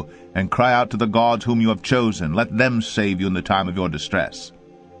 Go, and cry out to the gods whom you have chosen. Let them save you in the time of your distress.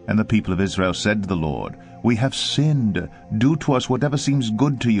 And the people of Israel said to the Lord, We have sinned. Do to us whatever seems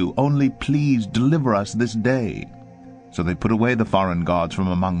good to you. Only please deliver us this day. So they put away the foreign gods from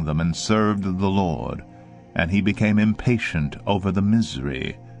among them, and served the Lord. And he became impatient over the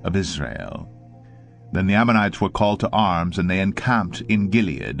misery of Israel. Then the Ammonites were called to arms, and they encamped in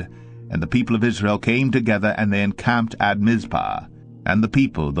Gilead. And the people of Israel came together, and they encamped at Mizpah. And the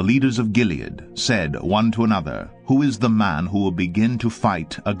people, the leaders of Gilead, said one to another, Who is the man who will begin to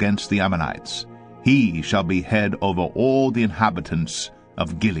fight against the Ammonites? He shall be head over all the inhabitants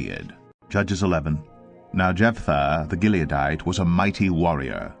of Gilead. Judges 11. Now Jephthah the Gileadite was a mighty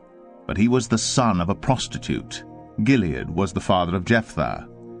warrior, but he was the son of a prostitute. Gilead was the father of Jephthah,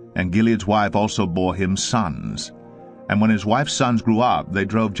 and Gilead's wife also bore him sons. And when his wife's sons grew up, they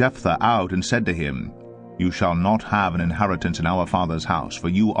drove Jephthah out, and said to him, You shall not have an inheritance in our father's house, for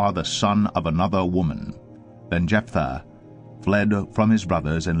you are the son of another woman. Then Jephthah fled from his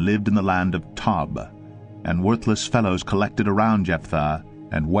brothers, and lived in the land of Tob. And worthless fellows collected around Jephthah,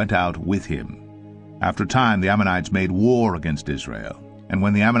 and went out with him. After a time the Ammonites made war against Israel. And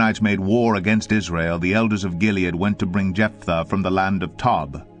when the Ammonites made war against Israel, the elders of Gilead went to bring Jephthah from the land of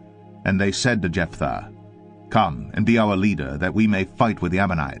Tob. And they said to Jephthah, Come and be our leader, that we may fight with the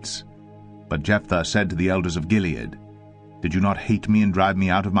Ammonites. But Jephthah said to the elders of Gilead, Did you not hate me and drive me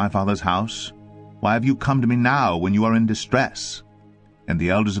out of my father's house? Why have you come to me now, when you are in distress? And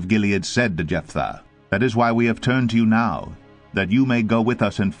the elders of Gilead said to Jephthah, That is why we have turned to you now, that you may go with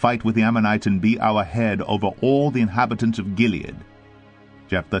us and fight with the Ammonites, and be our head over all the inhabitants of Gilead.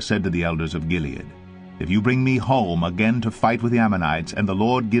 Jephthah said to the elders of Gilead, If you bring me home again to fight with the Ammonites, and the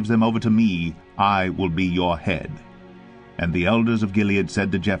Lord gives them over to me, I will be your head. And the elders of Gilead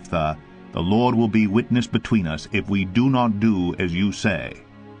said to Jephthah, The Lord will be witness between us, if we do not do as you say.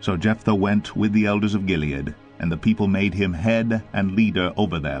 So Jephthah went with the elders of Gilead, and the people made him head and leader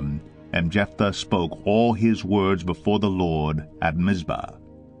over them. And Jephthah spoke all his words before the Lord at Mizpah.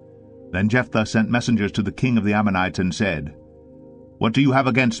 Then Jephthah sent messengers to the king of the Ammonites, and said, What do you have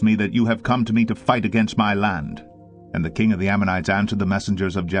against me, that you have come to me to fight against my land? And the king of the Ammonites answered the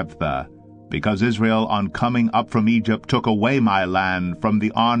messengers of Jephthah, Because Israel on coming up from Egypt took away my land from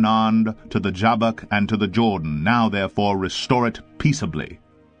the Arnon to the Jabbok and to the Jordan. Now therefore restore it peaceably.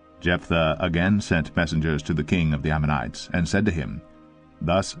 Jephthah again sent messengers to the king of the Ammonites, and said to him,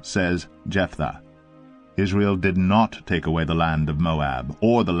 Thus says Jephthah, Israel did not take away the land of Moab,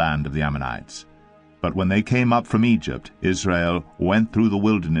 or the land of the Ammonites. But when they came up from Egypt, Israel went through the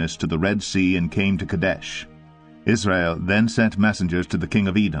wilderness to the Red Sea, and came to Kadesh. Israel then sent messengers to the king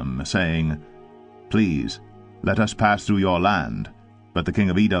of Edom, saying, Please, let us pass through your land. But the king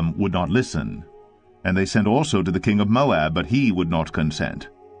of Edom would not listen. And they sent also to the king of Moab, but he would not consent.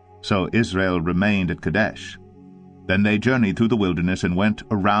 So Israel remained at Kadesh. Then they journeyed through the wilderness, and went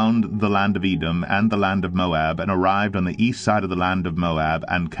around the land of Edom and the land of Moab, and arrived on the east side of the land of Moab,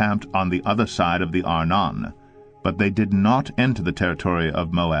 and camped on the other side of the Arnon. But they did not enter the territory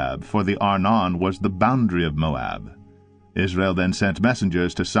of Moab, for the Arnon was the boundary of Moab. Israel then sent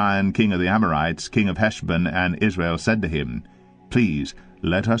messengers to Sihon king of the Amorites, king of Heshbon, and Israel said to him, Please,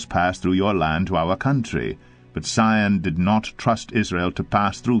 let us pass through your land to our country. But Sihon did not trust Israel to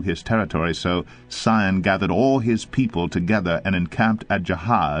pass through his territory, so Sihon gathered all his people together and encamped at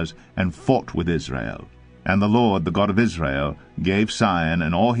Jahaz and fought with Israel. And the Lord, the God of Israel, gave Sihon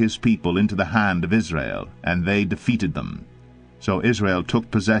and all his people into the hand of Israel, and they defeated them. So Israel took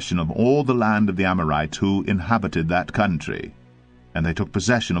possession of all the land of the Amorites who inhabited that country. And they took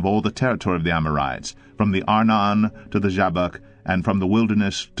possession of all the territory of the Amorites, from the Arnon to the Jabbok, and from the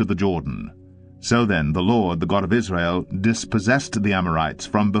wilderness to the Jordan. So then the Lord, the God of Israel, dispossessed the Amorites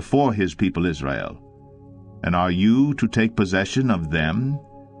from before his people Israel. And are you to take possession of them?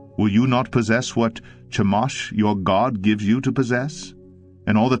 Will you not possess what Chemosh your God gives you to possess?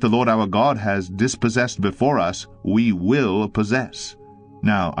 And all that the Lord our God has dispossessed before us, we will possess.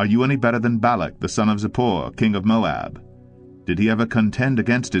 Now are you any better than Balak the son of Zippor, king of Moab? Did he ever contend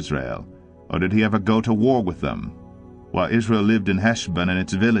against Israel, or did he ever go to war with them? While Israel lived in Heshbon and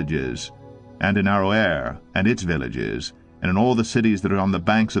its villages, and in Aroer and its villages, and in all the cities that are on the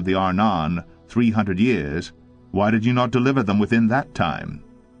banks of the Arnon 300 years, why did you not deliver them within that time?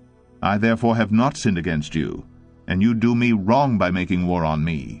 I therefore have not sinned against you, and you do me wrong by making war on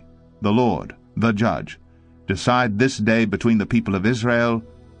me. The Lord, the judge, decide this day between the people of Israel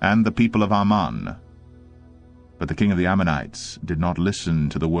and the people of Ammon. But the king of the Ammonites did not listen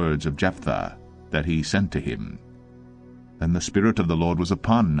to the words of Jephthah that he sent to him. Then the Spirit of the Lord was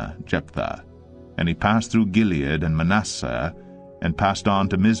upon Jephthah, and he passed through Gilead and Manasseh, and passed on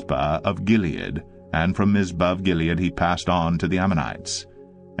to Mizpah of Gilead, and from Mizpah of Gilead he passed on to the Ammonites.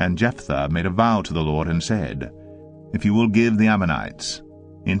 And Jephthah made a vow to the Lord, and said, If you will give the Ammonites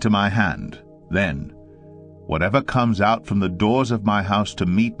into my hand, then whatever comes out from the doors of my house to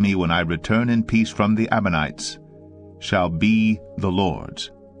meet me when I return in peace from the Ammonites shall be the Lord's,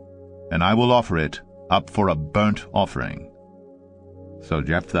 and I will offer it up for a burnt offering. So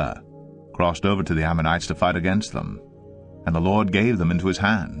Jephthah crossed over to the Ammonites to fight against them, and the Lord gave them into his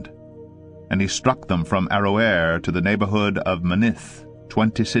hand. And he struck them from Aroer to the neighborhood of Manith,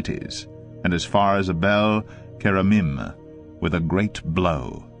 20 cities, and as far as Abel-keramim, with a great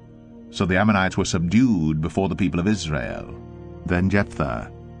blow. So the Ammonites were subdued before the people of Israel. Then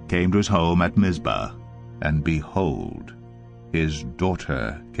Jephthah came to his home at Mizpah, and behold, his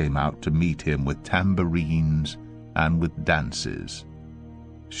daughter came out to meet him with tambourines and with dances.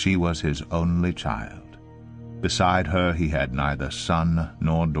 She was his only child. Beside her he had neither son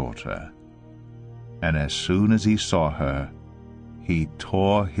nor daughter. And as soon as he saw her, he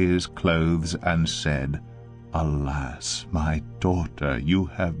tore his clothes and said, Alas, my daughter, you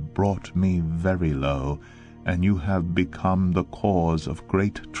have brought me very low, and you have become the cause of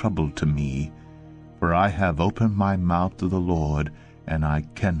great trouble to me. For I have opened my mouth to the Lord, and I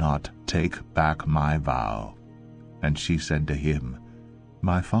cannot take back my vow. And she said to him,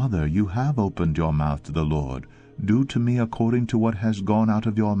 My father, you have opened your mouth to the Lord. Do to me according to what has gone out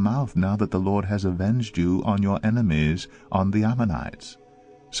of your mouth, now that the Lord has avenged you on your enemies, on the Ammonites.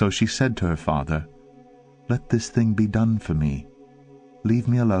 So she said to her father, Let this thing be done for me. Leave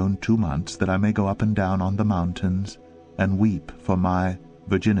me alone 2 months, that I may go up and down on the mountains, and weep for my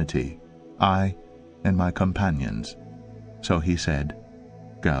virginity, I and my companions. So he said,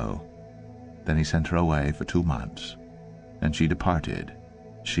 Go. Then he sent her away for 2 months, and she departed,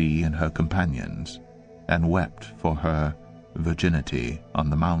 she and her companions, and wept for her virginity on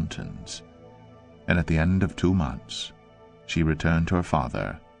the mountains. And at the end of 2 months she returned to her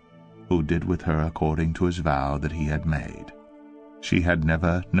father, who did with her according to his vow that he had made. She had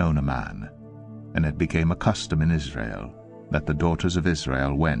never known a man, and it became a custom in Israel that the daughters of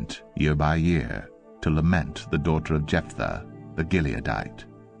Israel went year by year to lament the daughter of Jephthah the Gileadite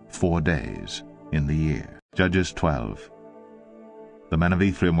 4 days in the year. Judges 12. The men of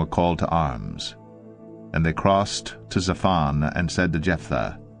Ephraim were called to arms, and they crossed to Zaphon and said to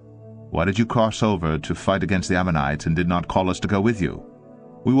Jephthah, Why did you cross over to fight against the Ammonites and did not call us to go with you?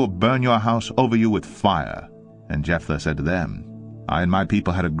 We will burn your house over you with fire. And Jephthah said to them, I and my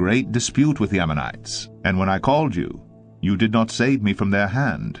people had a great dispute with the Ammonites, and when I called you, you did not save me from their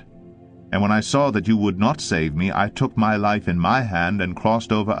hand. And when I saw that you would not save me, I took my life in my hand and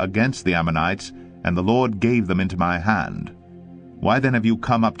crossed over against the Ammonites, and the Lord gave them into my hand. Why then have you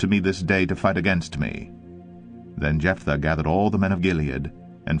come up to me this day to fight against me? Then Jephthah gathered all the men of Gilead,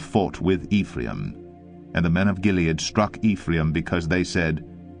 and fought with Ephraim. And the men of Gilead struck Ephraim, because they said,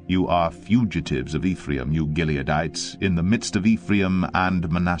 You are fugitives of Ephraim, you Gileadites, in the midst of Ephraim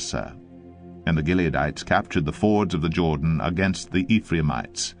and Manasseh. And the Gileadites captured the fords of the Jordan against the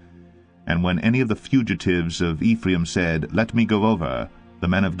Ephraimites. And when any of the fugitives of Ephraim said, Let me go over, the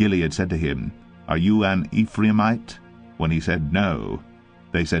men of Gilead said to him, Are you an Ephraimite? When he said, No,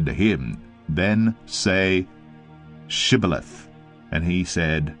 they said to him, Then say, Shibboleth. And he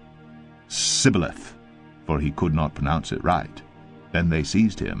said, Sibboleth, for he could not pronounce it right. Then they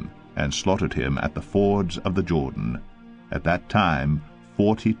seized him, and slaughtered him at the fords of the Jordan. At that time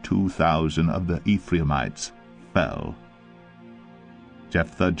 42,000 of the Ephraimites fell.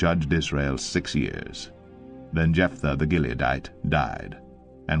 Jephthah judged Israel 6 years. Then Jephthah the Gileadite died,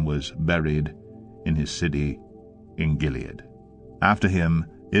 and was buried in his city in Gilead. After him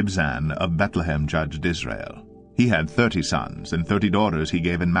Ibzan of Bethlehem judged Israel. He had 30 sons, and 30 daughters he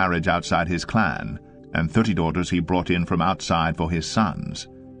gave in marriage outside his clan, and 30 daughters he brought in from outside for his sons.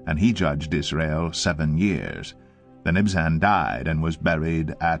 And he judged Israel 7 years. Then Ibzan died, and was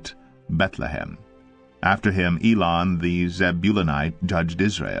buried at Bethlehem. After him Elon the Zebulunite judged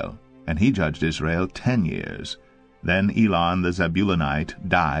Israel, and he judged Israel 10 years. Then Elon the Zebulunite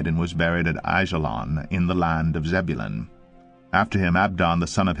died, and was buried at Aijalon in the land of Zebulun. After him Abdon the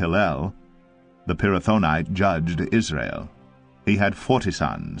son of Hillel the Pirathonite judged Israel. He had 40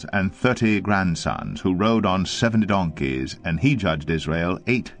 sons and 30 grandsons, who rode on 70 donkeys, and he judged Israel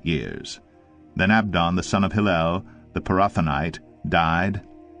 8 years. Then Abdon the son of Hillel the Pirathonite died,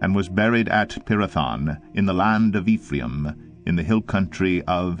 and was buried at Pirathon in the land of Ephraim, in the hill country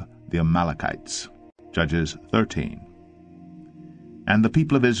of the Amalekites. Judges 13. And the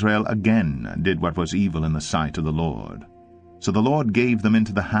people of Israel again did what was evil in the sight of the Lord. So the Lord gave them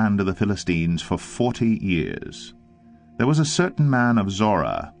into the hand of the Philistines for 40 years. There was a certain man of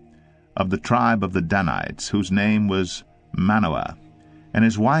Zorah, of the tribe of the Danites, whose name was Manoah, and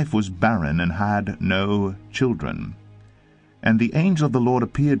his wife was barren and had no children. And the angel of the Lord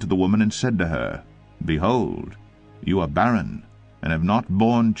appeared to the woman and said to her, Behold, you are barren, and have not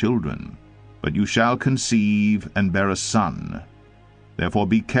borne children, but you shall conceive and bear a son. Therefore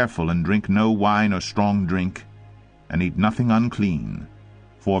be careful, and drink no wine or strong drink, and eat nothing unclean,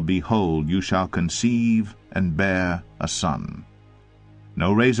 for behold, you shall conceive and bear a son.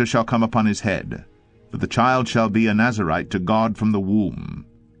 No razor shall come upon his head, for the child shall be a Nazarite to God from the womb,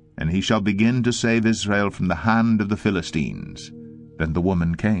 and he shall begin to save Israel from the hand of the Philistines. Then the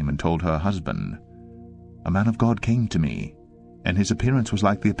woman came and told her husband, A man of God came to me, and his appearance was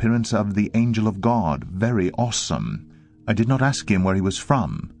like the appearance of the angel of God, very awesome. I did not ask him where he was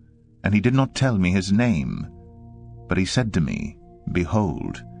from, and he did not tell me his name. But he said to me,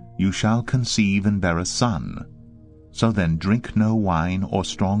 Behold, you shall conceive and bear a son. So then drink no wine or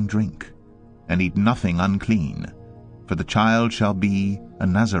strong drink, and eat nothing unclean, for the child shall be a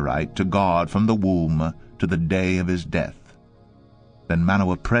Nazarite to God from the womb to the day of his death. Then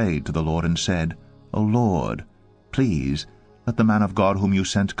Manoah prayed to the Lord and said, O Lord, please let the man of God whom you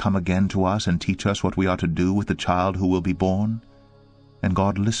sent come again to us and teach us what we are to do with the child who will be born. And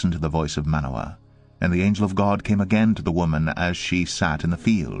God listened to the voice of Manoah, and the angel of God came again to the woman as she sat in the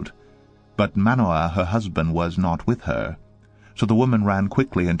field. But Manoah her husband was not with her. So the woman ran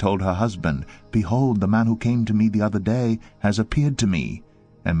quickly and told her husband, Behold, the man who came to me the other day has appeared to me.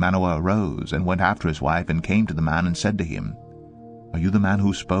 And Manoah arose and went after his wife, and came to the man and said to him, Are you the man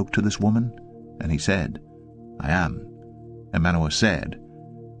who spoke to this woman? And he said, I am. And Manoah said,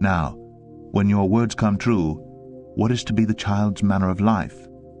 Now, when your words come true, what is to be the child's manner of life,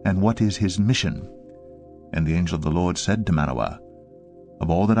 and what is his mission? And the angel of the Lord said to Manoah, Of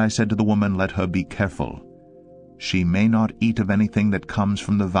all that I said to the woman, let her be careful. She may not eat of anything that comes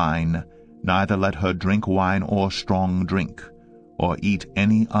from the vine, neither let her drink wine or strong drink, or eat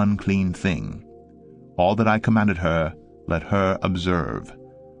any unclean thing. All that I commanded her, let her observe.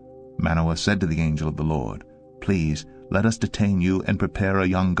 Manoah said to the angel of the Lord, Please, let us detain you and prepare a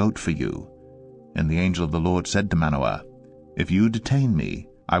young goat for you. And the angel of the Lord said to Manoah, If you detain me,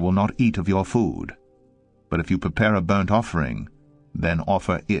 I will not eat of your food. But if you prepare a burnt offering, then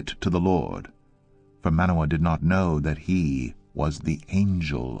offer it to the Lord. For Manoah did not know that he was the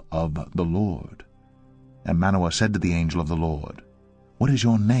angel of the Lord. And Manoah said to the angel of the Lord, What is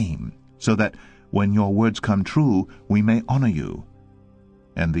your name, so that when your words come true, we may honor you?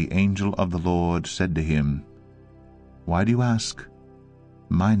 And the angel of the Lord said to him, Why do you ask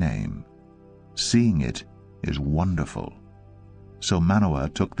my name? Seeing it is wonderful. So Manoah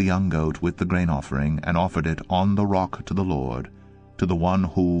took the young goat with the grain offering, and offered it on the rock to the Lord, to the one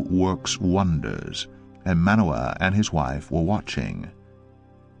who works wonders. And Manoah and his wife were watching.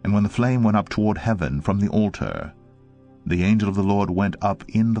 And when the flame went up toward heaven from the altar, the angel of the Lord went up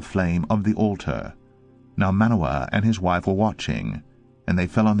in the flame of the altar. Now Manoah and his wife were watching, and they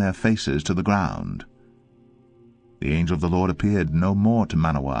fell on their faces to the ground. The angel of the Lord appeared no more to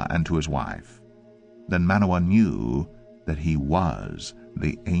Manoah and to his wife. Then Manoah knew that he was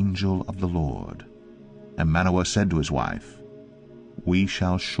the angel of the Lord. And Manoah said to his wife, We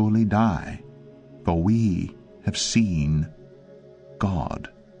shall surely die, for we have seen God."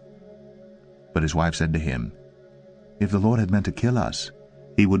 But his wife said to him, "If the Lord had meant to kill us,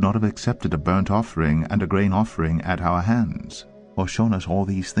 he would not have accepted a burnt offering and a grain offering at our hands, or shown us all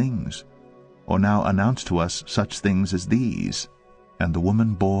these things, or now announced to us such things as these." And the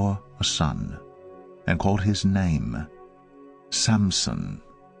woman bore a son, and called his name Samson.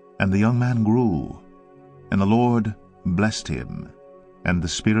 And the young man grew, and the Lord blessed him. And the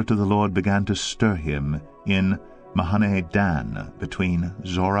Spirit of the Lord began to stir him in Mahane-dan, between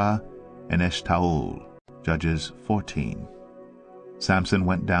Zorah and Eshtaol. Judges 14. Samson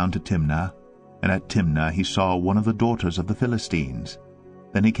went down to Timnah, and at Timnah he saw one of the daughters of the Philistines.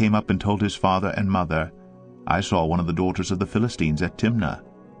 Then he came up and told his father and mother, "I saw one of the daughters of the Philistines at Timnah.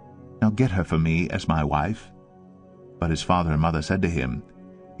 Now get her for me as my wife." But his father and mother said to him,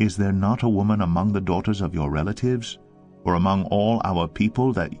 "Is there not a woman among the daughters of your relatives, or among all our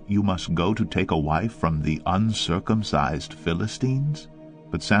people, that you must go to take a wife from the uncircumcised Philistines?"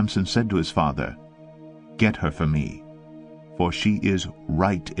 But Samson said to his father, "Get her for me, for she is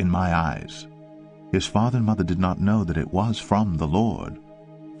right in my eyes." His father and mother did not know that it was from the Lord,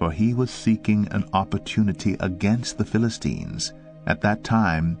 for he was seeking an opportunity against the Philistines. At that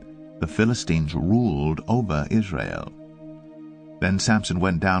time the Philistines ruled over Israel. Then Samson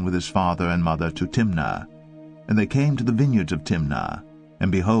went down with his father and mother to Timnah, and they came to the vineyards of Timnah,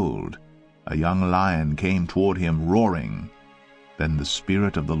 and behold, a young lion came toward him roaring. Then the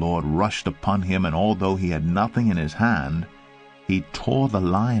Spirit of the Lord rushed upon him, and although he had nothing in his hand, he tore the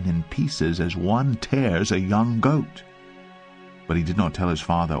lion in pieces as one tears a young goat. But he did not tell his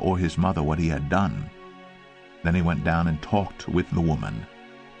father or his mother what he had done. Then he went down and talked with the woman,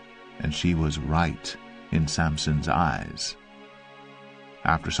 and she was right in Samson's eyes.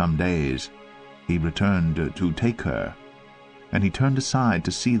 After some days he returned to take her, and he turned aside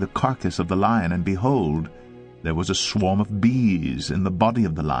to see the carcass of the lion, and behold, there was a swarm of bees in the body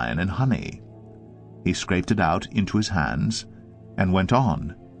of the lion, and honey. He scraped it out into his hands, and went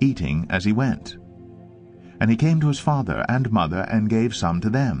on, eating as he went. And he came to his father and mother, and gave some to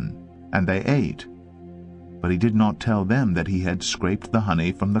them, and they ate. But he did not tell them that he had scraped the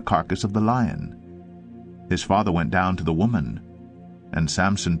honey from the carcass of the lion. His father went down to the woman, and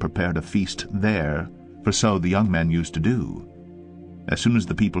Samson prepared a feast there, for so the young men used to do. As soon as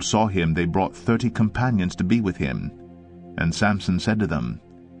the people saw him, they brought 30 companions to be with him. And Samson said to them,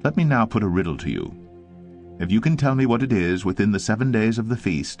 "Let me now put a riddle to you. If you can tell me what it is within the 7 days of the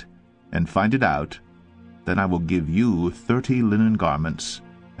feast, and find it out, then I will give you 30 linen garments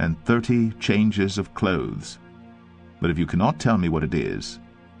and 30 changes of clothes. But if you cannot tell me what it is,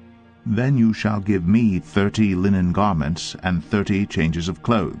 then you shall give me 30 linen garments and 30 changes of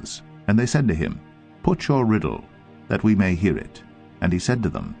clothes." And they said to him, "Put your riddle, that we may hear it." And he said to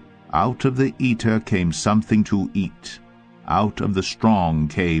them, "Out of the eater came something to eat. Out of the strong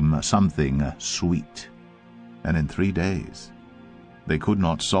came something sweet." And in 3 days they could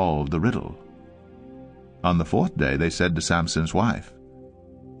not solve the riddle. On the 4th day they said to Samson's wife,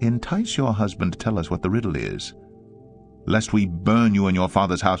 "Entice your husband to tell us what the riddle is, lest we burn you and your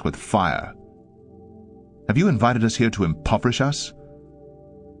father's house with fire. Have you invited us here to impoverish us?"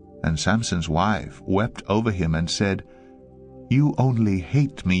 And Samson's wife wept over him and said, "You only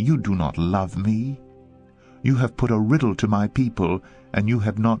hate me, you do not love me. You have put a riddle to my people, and you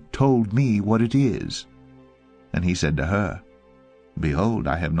have not told me what it is." And he said to her, "Behold,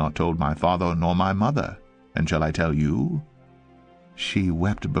 I have not told my father nor my mother, and shall I tell you?" She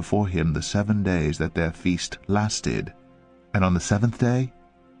wept before him the 7 days that their feast lasted, and on the 7th day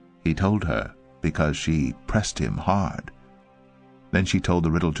he told her, because she pressed him hard. Then she told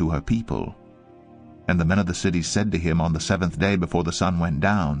the riddle to her people, and the men of the city said to him on the 7th day before the sun went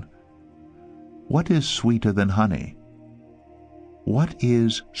down, "What is sweeter than honey? What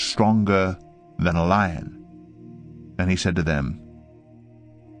is stronger than a lion?" And he said to them,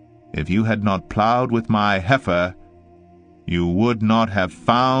 "If you had not plowed with my heifer, you would not have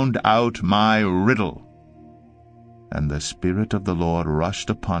found out my riddle." And the Spirit of the Lord rushed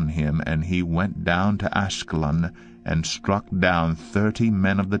upon him, and he went down to Ashkelon, and struck down 30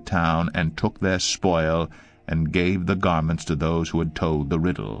 men of the town, and took their spoil, and gave the garments to those who had told the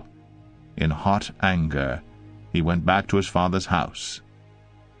riddle. In hot anger he went back to his father's house,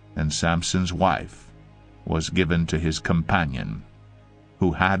 and Samson's wife was given to his companion,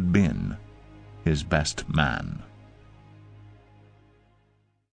 who had been his best man.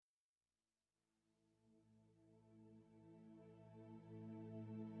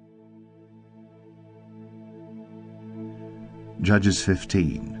 Judges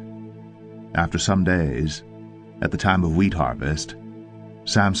 15. After some days, at the time of wheat harvest,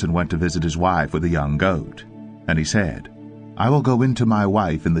 Samson went to visit his wife with a young goat. And he said, I will go in to my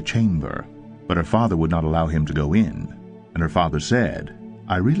wife in the chamber. But her father would not allow him to go in. And her father said,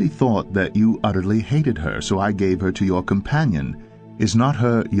 I really thought that you utterly hated her, so I gave her to your companion. Is not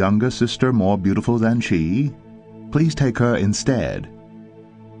her younger sister more beautiful than she? Please take her instead.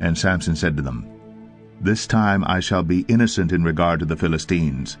 And Samson said to them, This time I shall be innocent in regard to the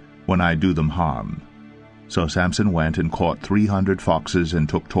Philistines, when I do them harm. So Samson went and caught 300 foxes and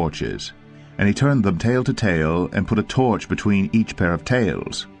took torches. And he turned them tail to tail, and put a torch between each pair of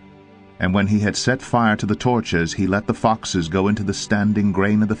tails. And when he had set fire to the torches, he let the foxes go into the standing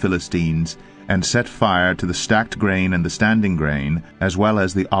grain of the Philistines, and set fire to the stacked grain and the standing grain, as well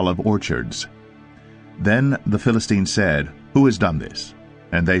as the olive orchards. Then the Philistines said, Who has done this?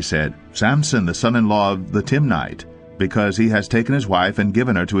 And they said, Samson, the son-in-law of the Timnite, because he has taken his wife and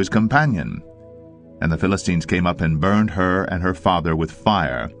given her to his companion. And the Philistines came up and burned her and her father with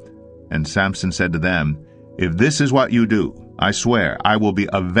fire. And Samson said to them, If this is what you do, I swear I will be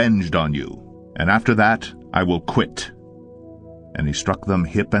avenged on you, and after that I will quit. And he struck them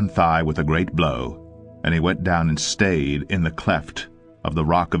hip and thigh with a great blow, and he went down and stayed in the cleft of the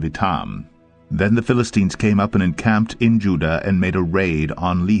rock of Etam. Then the Philistines came up and encamped in Judah and made a raid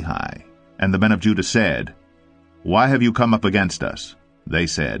on Lehi. And the men of Judah said, Why have you come up against us? They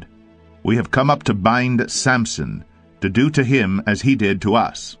said, We have come up to bind Samson, to do to him as he did to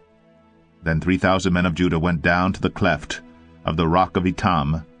us. Then 3,000 men of Judah went down to the cleft of the rock of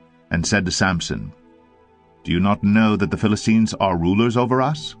Etam, and said to Samson, Do you not know that the Philistines are rulers over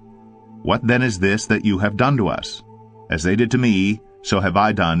us? What then is this that you have done to us? As they did to me, so have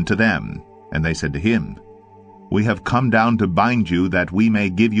I done to them. And they said to him, We have come down to bind you, that we may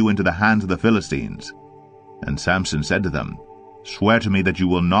give you into the hands of the Philistines. And Samson said to them, Swear to me that you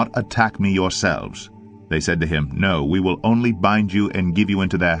will not attack me yourselves. They said to him, No, we will only bind you and give you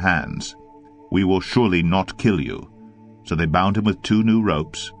into their hands. We will surely not kill you. So they bound him with 2 new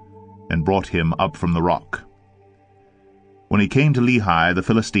ropes, and brought him up from the rock. When he came to Lehi, the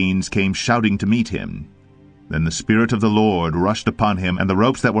Philistines came shouting to meet him. Then the Spirit of the Lord rushed upon him, and the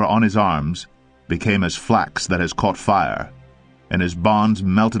ropes that were on his arms became as flax that has caught fire, and his bonds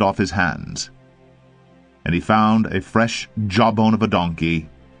melted off his hands. And he found a fresh jawbone of a donkey,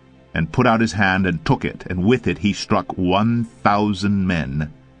 and put out his hand and took it, and with it he struck 1,000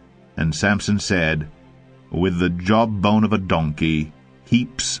 men. And Samson said, With the jawbone of a donkey,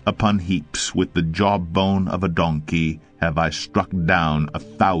 heaps upon heaps, with the jawbone of a donkey, have I struck down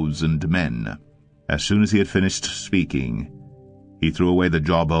 1,000 men. As soon as he had finished speaking, he threw away the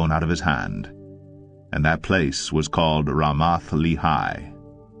jawbone out of his hand, and that place was called Ramath Lehi.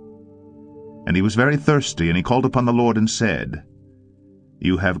 And he was very thirsty, and he called upon the Lord and said,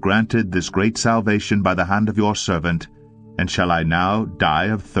 You have granted this great salvation by the hand of your servant, and shall I now die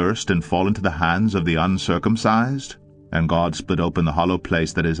of thirst and fall into the hands of the uncircumcised? And God split open the hollow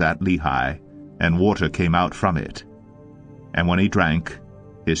place that is at Lehi, and water came out from it. And when he drank,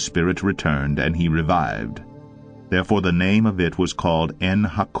 his spirit returned, and he revived. Therefore the name of it was called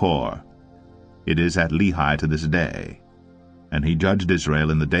En-Hakkor. It is at Lehi to this day. And he judged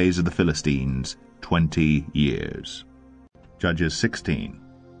Israel in the days of the Philistines 20 years. Judges 16.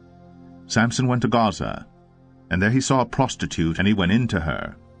 Samson went to Gaza, and there he saw a prostitute, and he went in to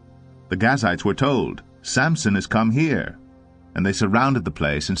her. The Gazites were told, Samson is come here. And they surrounded the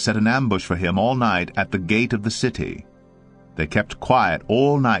place and set an ambush for him all night at the gate of the city. They kept quiet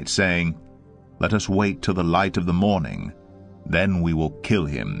all night, saying, Let us wait till the light of the morning, then we will kill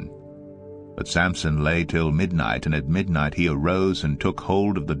him. But Samson lay till midnight, and at midnight he arose and took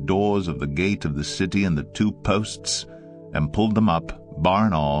hold of the doors of the gate of the city and the 2 posts, and pulled them up, bar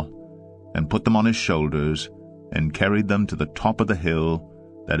and all, and put them on his shoulders, and carried them to the top of the hill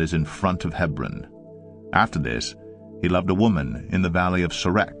that is in front of Hebron. After this, he loved a woman in the valley of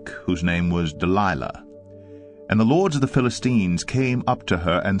Sorek, whose name was Delilah. And the lords of the Philistines came up to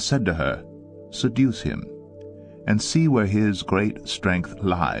her and said to her, Seduce him, and see where his great strength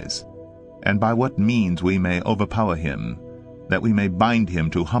lies, and by what means we may overpower him, that we may bind him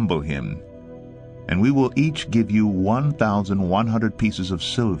to humble him. And we will each give you 1,100 pieces of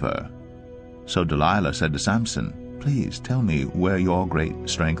silver. So Delilah said to Samson, Please tell me where your great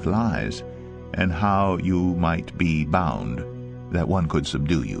strength lies, and how you might be bound, that one could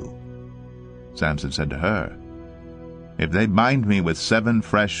subdue you. Samson said to her, If they bind me with 7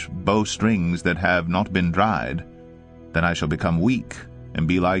 fresh bowstrings that have not been dried, then I shall become weak, and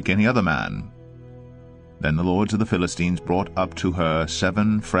be like any other man. Then the lords of the Philistines brought up to her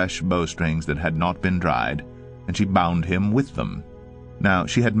 7 fresh bowstrings that had not been dried, and she bound him with them. Now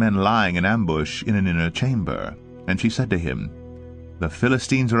she had men lying in ambush in an inner chamber, and she said to him, The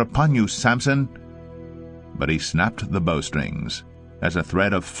Philistines are upon you, Samson. but he snapped the bowstrings, as a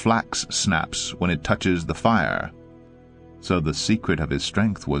thread of flax snaps when it touches the fire. So the secret of his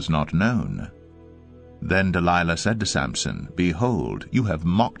strength was not known. Then Delilah said to Samson, "Behold, you have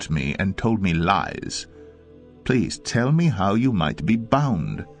mocked me and told me lies. Please tell me how you might be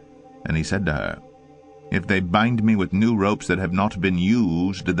bound." And he said to her, "If they bind me with new ropes that have not been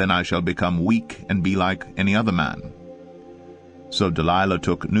used, then I shall become weak and be like any other man." So Delilah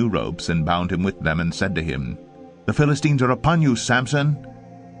took new ropes and bound him with them, and said to him, "The Philistines are upon you, Samson."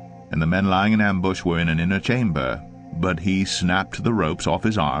 And the men lying in ambush were in an inner chamber, but he snapped the ropes off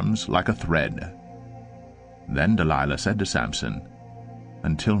his arms like a thread. Then Delilah said to Samson,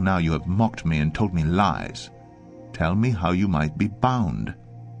 "Until now you have mocked me and told me lies. Tell me how you might be bound."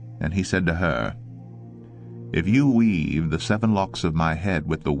 And he said to her, "If you weave the 7 locks of my head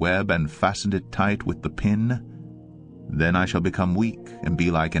with the web and fasten it tight with the pin, then I shall become weak and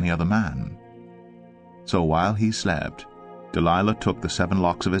be like any other man." So while he slept, Delilah took the 7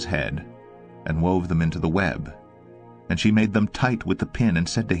 locks of his head and wove them into the web, and she made them tight with the pin, and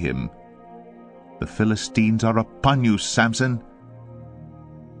said to him, "The Philistines are upon you, Samson."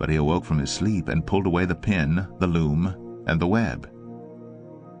 But he awoke from his sleep and pulled away the pin, the loom, and the web.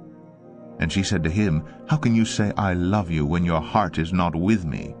 And she said to him, "How can you say I love you when your heart is not with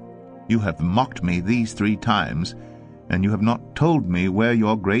me? You have mocked me these 3 times, and you have not told me where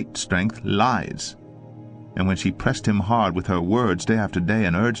your great strength lies." And when she pressed him hard with her words day after day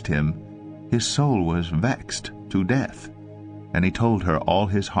and urged him, his soul was vexed to death. And he told her all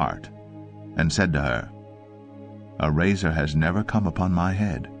his heart, and said to her, "A razor has never come upon my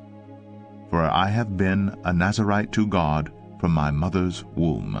head, for I have been a Nazarite to God from my mother's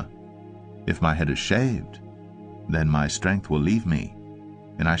womb. If my head is shaved, then my strength will leave me,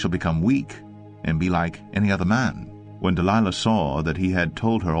 and I shall become weak and be like any other man." When Delilah saw that he had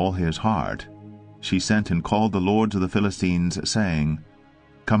told her all his heart, she sent and called the lords of the Philistines, saying,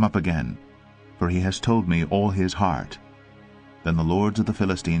 "Come up again, for he has told me all his heart." Then the lords of the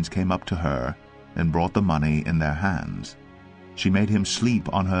Philistines came up to her, and brought the money in their hands. She made him sleep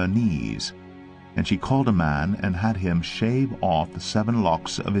on her knees, and she called a man and had him shave off the 7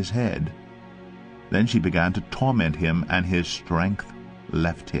 locks of his head. Then she began to torment him, and his strength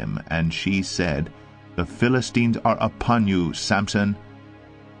left him. And she said, "The Philistines are upon you, Samson."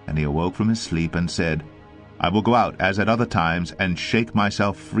 And he awoke from his sleep and said, "I will go out as at other times and shake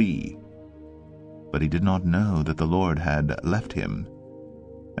myself free." But he did not know that the Lord had left him.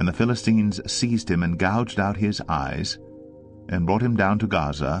 And the Philistines seized him and gouged out his eyes, and brought him down to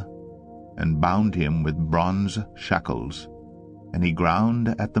Gaza, and bound him with bronze shackles. And he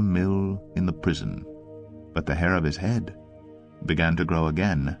ground at the mill in the prison. But the hair of his head began to grow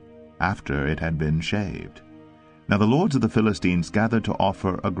again, after it had been shaved. Now the lords of the Philistines gathered to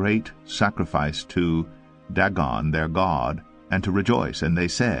offer a great sacrifice to Dagon their god, and to rejoice. And they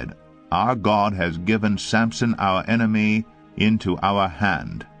said, "Our God has given Samson our enemy into our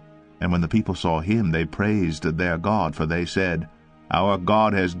hand." And when the people saw him, they praised their God, for they said, "Our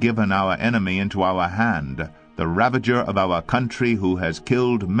God has given our enemy into our hand, the ravager of our country, who has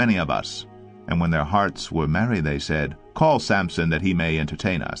killed many of us." And when their hearts were merry, they said, "Call Samson, that he may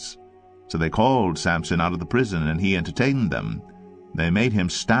entertain us." So they called Samson out of the prison, and he entertained them. They made him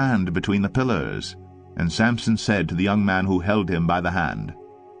stand between the pillars. And Samson said to the young man who held him by the hand,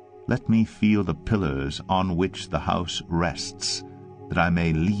 "Let me feel the pillars on which the house rests, that I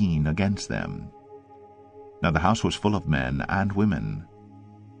may lean against them." Now the house was full of men and women.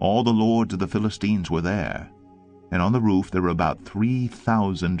 All the lords of the Philistines were there, and on the roof there were about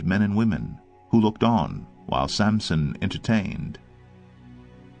 3,000 men and women, who looked on while Samson entertained.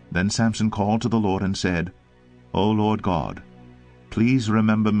 Then Samson called to the Lord and said, "O Lord God, please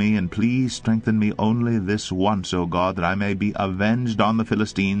remember me, and please strengthen me only this once, O God, that I may be avenged on the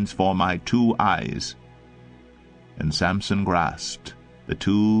Philistines for my 2 eyes." And Samson grasped the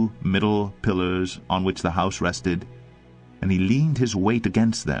 2 middle pillars on which the house rested, and he leaned his weight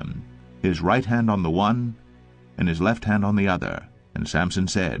against them, his right hand on the one, and his left hand on the other. And Samson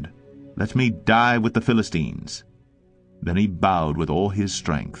said, "Let me die with the Philistines." Then he bowed with all his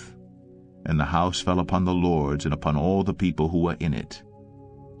strength, and the house fell upon the lords and upon all the people who were in it.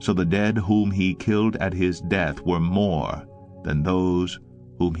 So the dead whom he killed at his death were more than those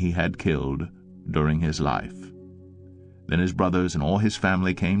whom he had killed during his life. Then his brothers and all his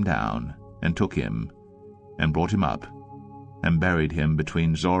family came down, and took him, and brought him up, and buried him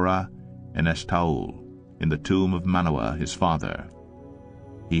between Zorah and Eshtaol, in the tomb of Manoah his father.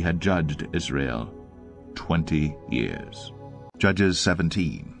 He had judged Israel 20 years. Judges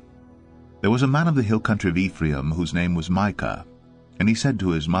 17. There was a man of the hill country of Ephraim, whose name was Micah, and he said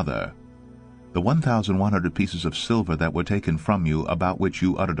to his mother, The 1,100 pieces of silver that were taken from you, about which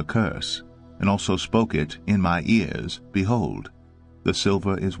you uttered a curse, and also spoke it in my ears, behold, the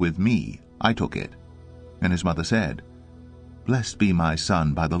silver is with me, I took it. And his mother said, Blessed be my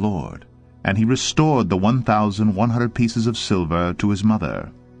son by the Lord. And he restored the 1,100 pieces of silver to his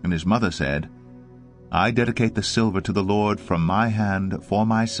mother. And his mother said, I dedicate the silver to the Lord from my hand for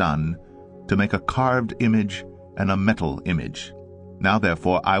my son, to make a carved image and a metal image. Now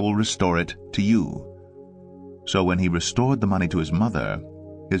therefore I will restore it to you. So when he restored the money to his mother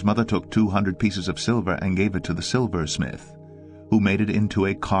took 200 pieces of silver and gave it to the silversmith, who made it into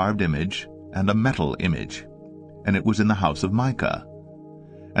a carved image and a metal image, and it was in the house of Micah.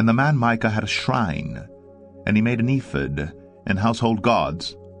 And the man Micah had a shrine, and he made an ephod and household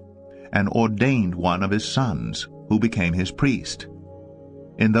gods, and ordained one of his sons, who became his priest.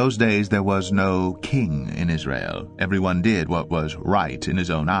 In those days there was no king in Israel. Everyone did what was right in his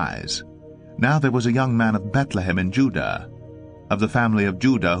own eyes. Now there was a young man of Bethlehem in Judah, of the family of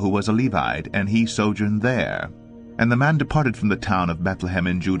Judah, who was a Levite, and he sojourned there. And the man departed from the town of Bethlehem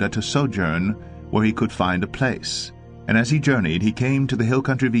in Judah to sojourn where he could find a place. And as he journeyed, he came to the hill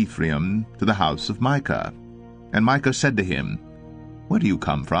country of Ephraim, to the house of Micah. And Micah said to him, Where do you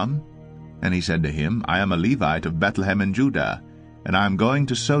come from? And he said to him, I am a Levite of Bethlehem in Judah, and I am going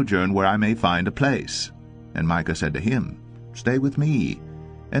to sojourn where I may find a place. And Micah said to him, Stay with me,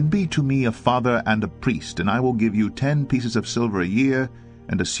 and be to me a father and a priest, and I will give you 10 pieces of silver a year,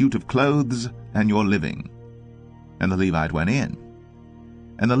 and a suit of clothes, and your living. And the Levite went in.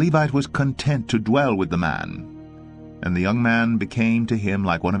 And the Levite was content to dwell with the man. And the young man became to him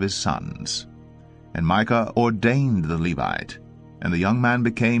like one of his sons. And Micah ordained the Levite, and the young man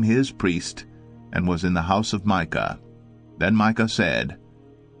became his priest, and was in the house of Micah. Then Micah said,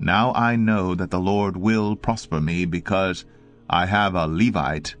 Now I know that the Lord will prosper me, because I have a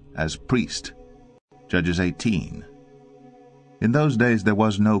Levite as priest. Judges 18. In those days there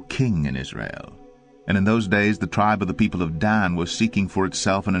was no king in Israel. And in those days the tribe of the people of Dan was seeking for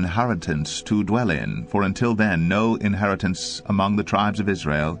itself an inheritance to dwell in, for until then no inheritance among the tribes of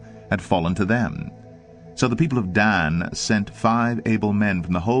Israel had fallen to them. So the people of Dan sent 5 able men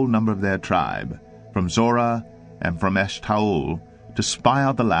from the whole number of their tribe, from Zorah and from Eshtaol, to spy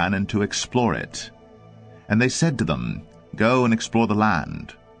out the land and to explore it. And they said to them, Go and explore the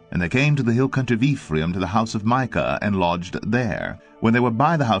land. And they came to the hill country of Ephraim, to the house of Micah, and lodged there. When they were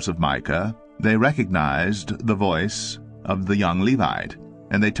by the house of Micah, they recognized the voice of the young Levite.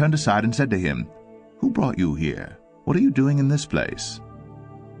 And they turned aside and said to him, Who brought you here? What are you doing in this place?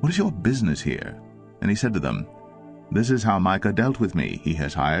 What is your business here? And he said to them, This is how Micah dealt with me. He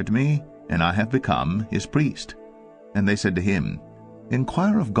has hired me, and I have become his priest. And they said to him,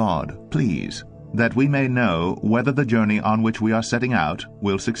 Inquire of God, please, that we may know whether the journey on which we are setting out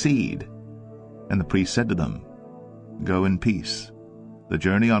will succeed. And the priest said to them, Go in peace. The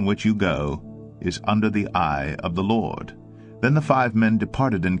journey on which you go is under the eye of the Lord. Then the 5 men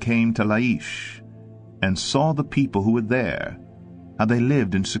departed and came to Laish, and saw the people who were there, how they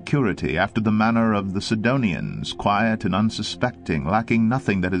lived in security after the manner of the Sidonians, quiet and unsuspecting, lacking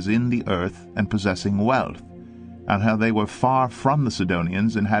nothing that is in the earth, and possessing wealth, and how they were far from the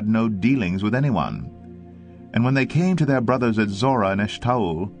Sidonians, and had no dealings with anyone. And when they came to their brothers at Zorah and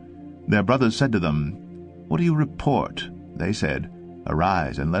Eshtaol, their brothers said to them, What do you report? They said,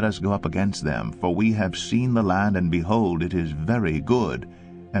 Arise, and let us go up against them, for we have seen the land, and behold, it is very good.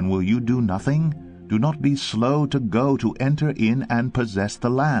 And will you do nothing? Do not be slow to go to enter in and possess the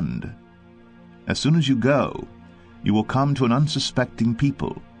land. As soon as you go, you will come to an unsuspecting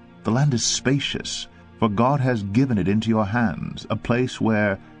people. The land is spacious, for God has given it into your hands, a place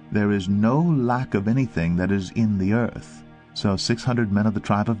where there is no lack of anything that is in the earth. So 600 men of the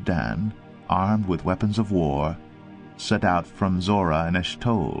tribe of Dan, armed with weapons of war, set out from Zorah and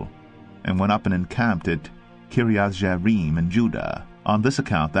Eshtaol, and went up and encamped at Kiriath-Jearim in Judah. On this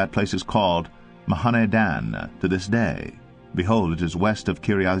account that place is called Mahane Dan to this day. Behold, it is west of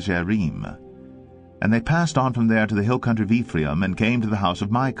Kiriath-Jearim. And they passed on from there to the hill country of Ephraim, and came to the house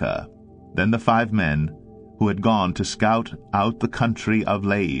of Micah. Then the 5 men who had gone to scout out the country of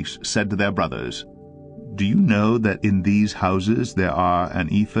Laish said to their brothers, Do you know that in these houses there are an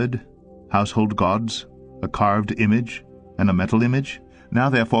ephod, household gods, a carved image, and a metal image? Now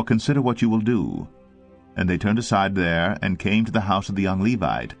therefore consider what you will do. And they turned aside there, and came to the house of the young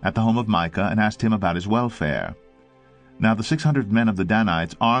Levite, at the home of Micah, and asked him about his welfare. Now the 600 men of the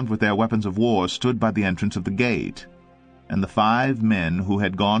Danites, armed with their weapons of war, stood by the entrance of the gate. And the 5 men who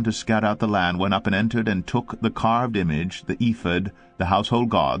had gone to scout out the land went up and entered, and took the carved image, the ephod, the household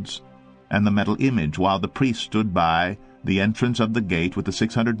gods, and the metal image, while the priest stood by the entrance of the gate with the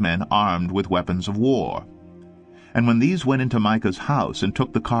 600 men armed with weapons of war. And when these went into Micah's house, and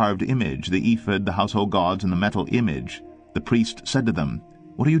took the carved image, the ephod, the household gods, and the metal image, the priest said to them,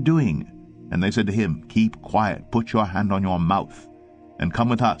 "What are you doing?" And they said to him, "Keep quiet, put your hand on your mouth, and come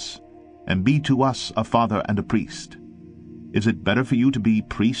with us, and be to us a father and a priest. Is it better for you to be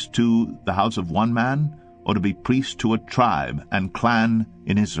priest to the house of one man, or to be priest to a tribe and clan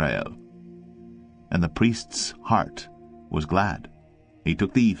in Israel?" And the priest's heart was glad. He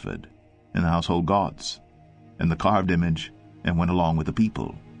took the ephod, and the household gods, and the carved image, and went along with the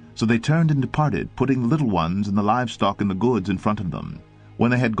people. So they turned and departed, putting the little ones and the livestock and the goods in front of them. When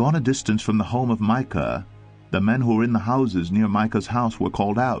they had gone a distance from the home of Micah, the men who were in the houses near Micah's house were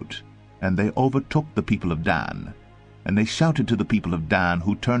called out, and they overtook the people of Dan. And they shouted to the people of Dan,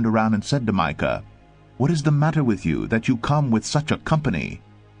 who turned around and said to Micah, "What is the matter with you, that you come with such a company?"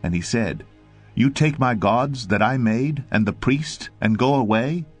 And he said, "You take my gods that I made, and the priest, and go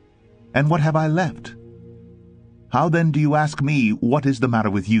away? And what have I left? How then do you ask me, what is the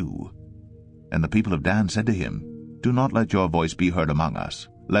matter with you?" And the people of Dan said to him, "Do not let your voice be heard among us,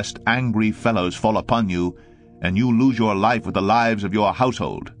 lest angry fellows fall upon you, and you lose your life with the lives of your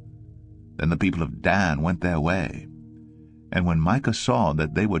household." Then the people of Dan went their way. And when Micah saw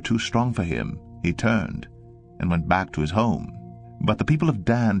that they were too strong for him, he turned, and went back to his home. But the people of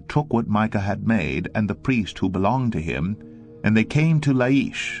Dan took what Micah had made, and the priest who belonged to him, and they came to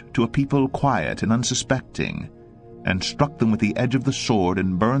Laish, to a people quiet and unsuspecting, and struck them with the edge of the sword,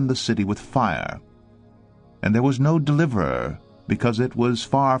 and burned the city with fire. And there was no deliverer, because it was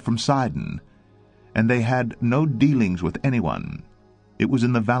far from Sidon, and they had no dealings with anyone. It was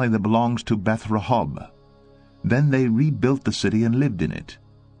in the valley that belongs to Beth-Rehob. Then they rebuilt the city and lived in it.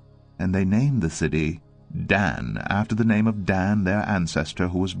 And they named the city Dan, after the name of Dan their ancestor,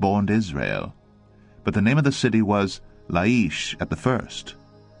 who was born to Israel. But the name of the city was Laish at the first.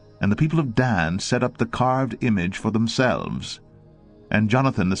 And the people of Dan set up the carved image for themselves. And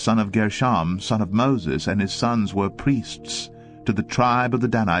Jonathan the son of Gershom, son of Moses, and his sons were priests to the tribe of the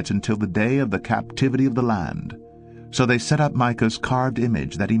Danites until the day of the captivity of the land. So they set up Micah's carved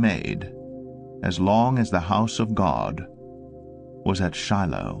image that he made, as long as the house of God was at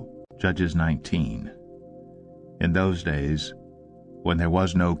Shiloh. Judges 19. In those days, when there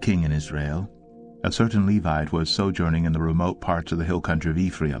was no king in Israel, a certain Levite was sojourning in the remote parts of the hill country of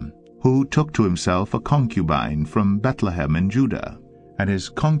Ephraim, who took to himself a concubine from Bethlehem in Judah. And his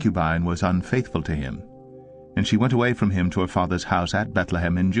concubine was unfaithful to him. And she went away from him to her father's house at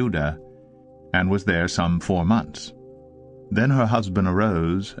Bethlehem in Judah, and was there some 4 months. Then her husband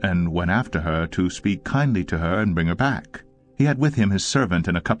arose, and went after her to speak kindly to her and bring her back. He had with him his servant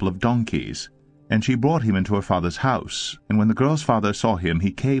and a couple of donkeys, and she brought him into her father's house. And when the girl's father saw him,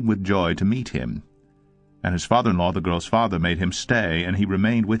 he came with joy to meet him. And his father-in-law, the girl's father, made him stay, and he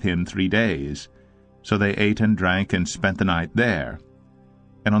remained with him 3 days. So they ate and drank and spent the night there.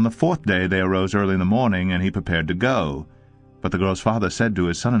 And on the 4th day they arose early in the morning, and he prepared to go. But the girl's father said to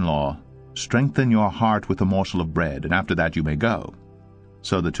his son-in-law, "Strengthen your heart with a morsel of bread, and after that you may go."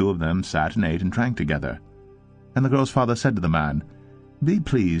 So the 2 of them sat and ate and drank together. And the girl's father said to the man, "Be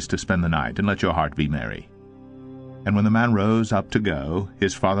pleased to spend the night, and let your heart be merry." And when the man rose up to go,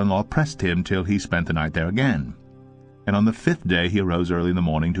 his father-in-law pressed him till he spent the night there again. And on the 5th day he arose early in the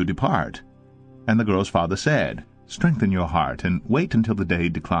morning to depart. And the girl's father said, "Strengthen your heart, and wait until the day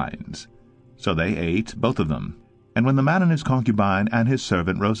declines." So they ate, both of them. And when the man and his concubine and his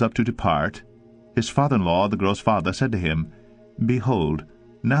servant rose up to depart, his father-in-law, the girl's father, said to him, "Behold,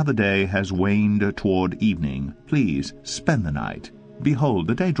 now the day has waned toward evening. Please spend the night. Behold,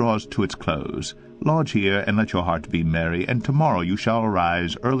 the day draws to its close. Lodge here, and let your heart be merry, and tomorrow you shall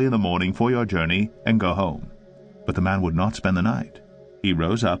arise early in the morning for your journey, and go home." But the man would not spend the night. He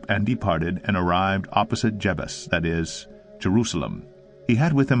rose up and departed, and arrived opposite Jebus, that is, Jerusalem. He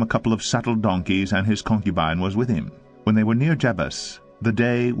had with him a couple of saddled donkeys, and his concubine was with him. When they were near Jebus, the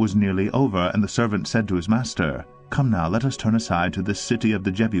day was nearly over, and the servant said to his master, "Come now, let us turn aside to this city of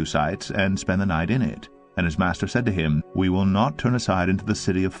the Jebusites, and spend the night in it." And his master said to him, "We will not turn aside into the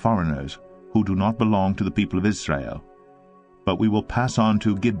city of foreigners, who do not belong to the people of Israel, but we will pass on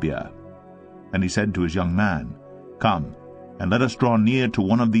to Gibeah." And he said to his young man, "Come, and let us draw near to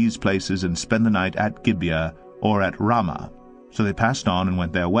one of these places, and spend the night at Gibeah or at Ramah." So they passed on and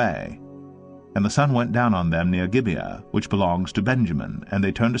went their way. And the sun went down on them near Gibeah, which belongs to Benjamin, and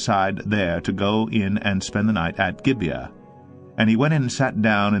they turned aside there to go in and spend the night at Gibeah. And he went in and sat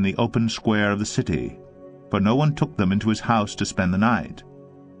down in the open square of the city, for no one took them into his house to spend the night.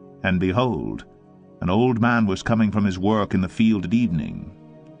 And behold, an old man was coming from his work in the field at evening.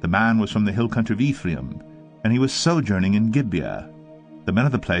 The man was from the hill country of Ephraim, and he was sojourning in Gibeah. The men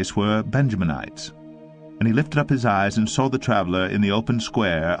of the place were Benjaminites. And he lifted up his eyes and saw the traveler in the open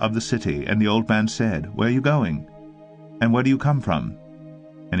square of the city. And the old man said, Where are you going? And where do you come from?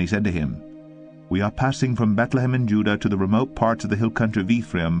 And he said to him, We are passing from Bethlehem in Judah to the remote parts of the hill country of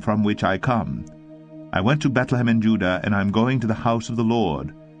Ephraim, from which I come. I went to Bethlehem in Judah, and I am going to the house of the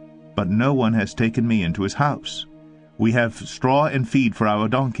Lord. But no one has taken me into his house. We have straw and feed for our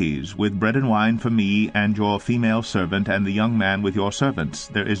donkeys, with bread and wine for me and your female servant and the young man with your servants.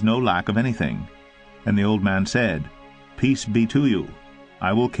 There is no lack of anything. And the old man said, Peace be to you.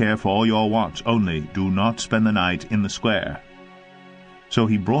 I will care for all your wants, only do not spend the night in the square. So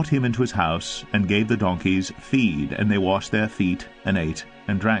he brought him into his house, and gave the donkeys feed, and they washed their feet, and ate,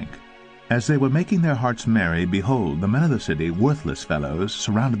 and drank. As they were making their hearts merry, behold, the men of the city, worthless fellows,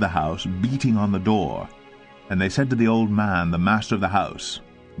 surrounded the house, beating on the door. And they said to the old man, the master of the house,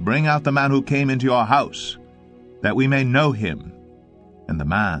 Bring out the man who came into your house, that we may know him. And the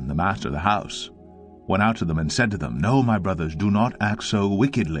man, the master of the house, went out to them and said to them, No, my brothers, do not act so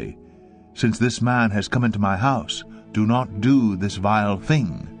wickedly. Since this man has come into my house, do not do this vile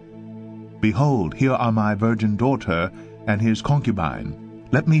thing. Behold, here are my virgin daughter and his concubine.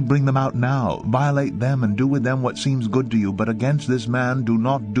 Let me bring them out now, violate them, and do with them what seems good to you, but against this man do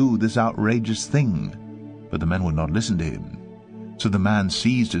not do this outrageous thing. But the men would not listen to him. So the man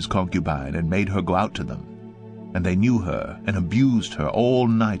seized his concubine and made her go out to them. And they knew her and abused her all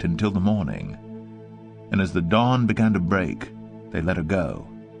night until the morning. And as the dawn began to break, they let her go.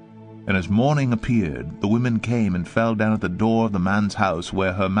 And as morning appeared, the women came and fell down at the door of the man's house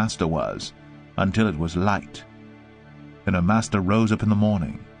where her master was, until it was light. And her master rose up in the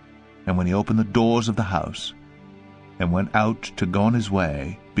morning, and when he opened the doors of the house, and went out to go on his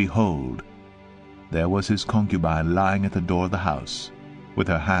way, behold, there was his concubine lying at the door of the house, with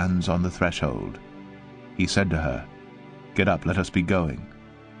her hands on the threshold. He said to her, Get up, let us be going.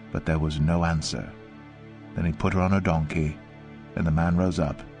 But there was no answer. Then he put her on her donkey, and the man rose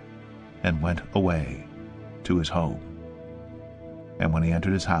up, and went away to his home. And when he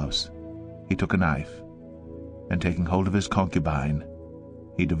entered his house, he took a knife, and taking hold of his concubine,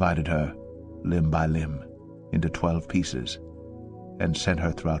 he divided her, limb by limb, into 12 pieces, and sent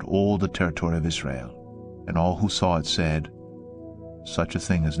her throughout all the territory of Israel. And all who saw it said, Such a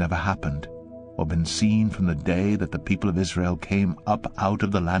thing has never happened, or been seen from the day that the people of Israel came up out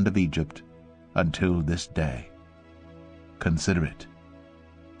of the land of Egypt, until this day. Consider it,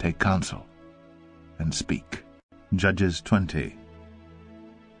 take counsel, and speak. Judges 20.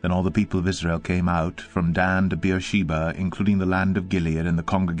 Then all the people of Israel came out from Dan to Beersheba, including the land of Gilead, and the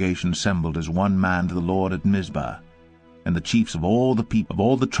congregation assembled as one man to the Lord at Mizpah. And the chiefs of all the people of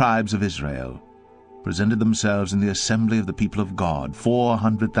all the tribes of Israel presented themselves in the assembly of the people of God,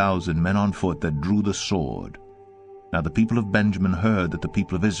 400,000 men on foot that drew the sword. Now the people of Benjamin heard that the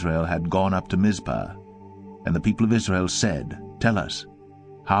people of Israel had gone up to Mizpah. And the people of Israel said, Tell us,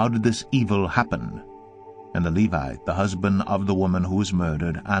 how did this evil happen? And the Levite, the husband of the woman who was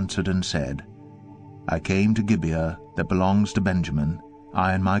murdered, answered and said, I came to Gibeah that belongs to Benjamin,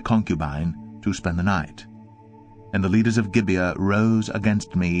 I and my concubine, to spend the night. And the leaders of Gibeah rose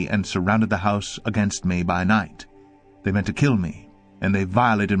against me and surrounded the house against me by night. They meant to kill me, and they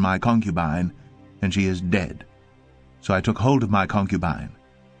violated my concubine, and she is dead. So I took hold of my concubine,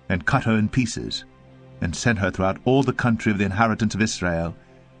 and cut her in pieces, and sent her throughout all the country of the inheritance of Israel,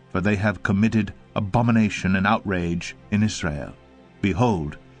 for they have committed abomination and outrage in Israel.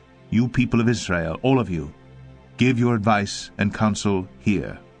 Behold, you people of Israel, all of you, give your advice and counsel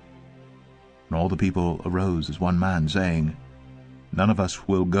here. And all the people arose as one man, saying, None of us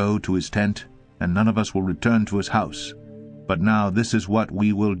will go to his tent, and none of us will return to his house. But now this is what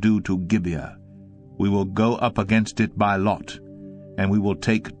we will do to Gibeah. We will go up against it by lot, and we will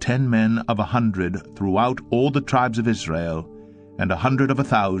take 10 men of 100 throughout all the tribes of Israel, and 100 of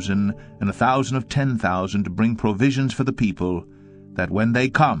 1,000, and 1,000 of 10,000, to bring provisions for the people, that when they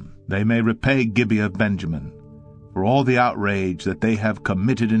come they may repay Gibeah of Benjamin for all the outrage that they have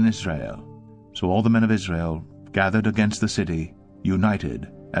committed in Israel. So all the men of Israel gathered against the city, united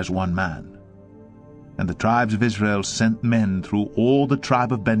as one man. And the tribes of Israel sent men through all the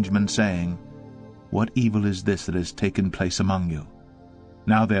tribe of Benjamin, saying, What evil is this that has taken place among you?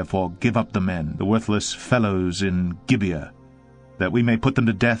 Now therefore give up the men, the worthless fellows in Gibeah, that we may put them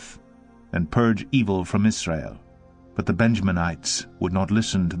to death, and purge evil from Israel. But the Benjaminites would not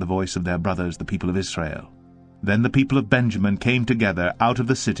listen to the voice of their brothers, the people of Israel. Then the people of Benjamin came together out of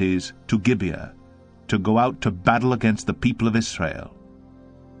the cities to Gibeah, to go out to battle against the people of Israel.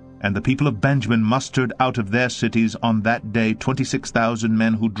 And the people of Benjamin mustered out of their cities on that day 26,000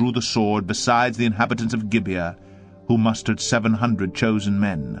 men who drew the sword, besides the inhabitants of Gibeah, who mustered 700 chosen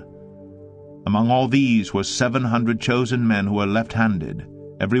men. Among all these were 700 chosen men who were left-handed.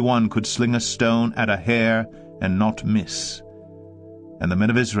 Every one could sling a stone at a hair and not miss. And the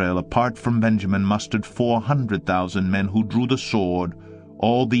men of Israel, apart from Benjamin, mustered 400,000 men who drew the sword.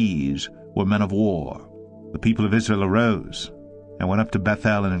 All these were men of war. The people of Israel arose and went up to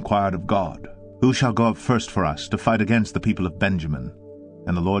Bethel and inquired of God, "Who shall go up first for us to fight against the people of Benjamin?"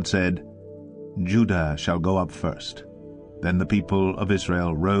 And the Lord said, "Judah shall go up first." Then the people of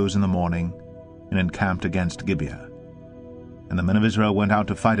Israel rose in the morning and encamped against Gibeah. And the men of Israel went out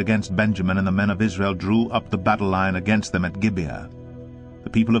to fight against Benjamin, and the men of Israel drew up the battle line against them at Gibeah. The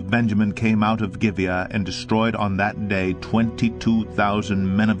people of Benjamin came out of Gibeah and destroyed on that day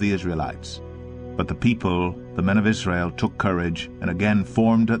 22,000 men of the Israelites. But the people, the men of Israel, took courage and again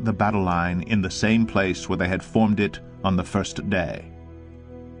formed the battle line in the same place where they had formed it on the first day.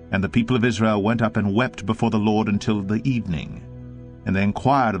 And the people of Israel went up and wept before the Lord until the evening. And they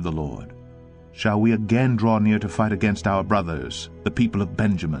inquired of the Lord, "Shall we again draw near to fight against our brothers, the people of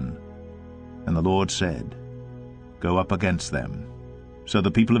Benjamin?" And the Lord said, "Go up against them." So the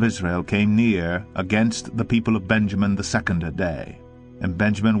people of Israel came near against the people of Benjamin the second day. And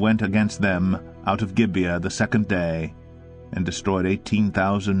Benjamin went against them out of Gibeah the second day, and destroyed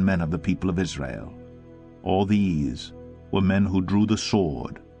 18,000 men of the people of Israel. All these were men who drew the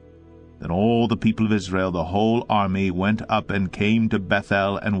sword. Then all the people of Israel, the whole army, went up and came to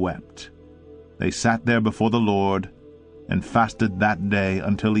Bethel and wept. They sat there before the Lord, and fasted that day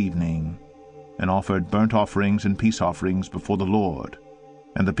until evening, and offered burnt offerings and peace offerings before the Lord.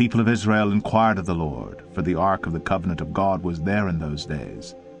 And the people of Israel inquired of the Lord, for the ark of the covenant of God was there in those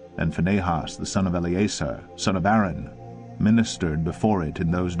days. And Phinehas, the son of Eleazar, son of Aaron, ministered before it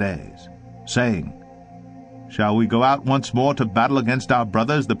in those days, saying, "Shall we go out once more to battle against our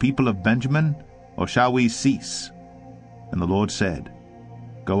brothers, the people of Benjamin, or shall we cease?" And the Lord said,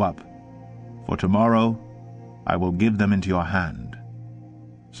 "Go up, for tomorrow I will give them into your hand."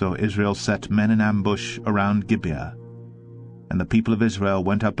 So Israel set men in ambush around Gibeah. And the people of Israel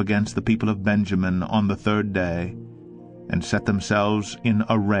went up against the people of Benjamin on the third day, and set themselves in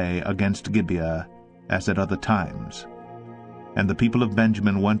array against Gibeah, as at other times. And the people of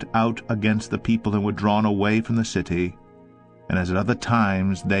Benjamin went out against the people and were drawn away from the city, and as at other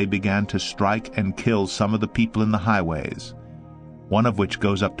times they began to strike and kill some of the people in the highways, one of which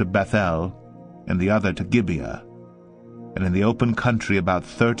goes up to Bethel, and the other to Gibeah, and in the open country about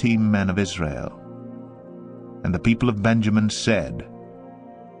 30 men of Israel. And the people of Benjamin said,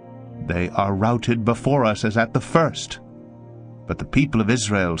 "They are routed before us as at the first." But the people of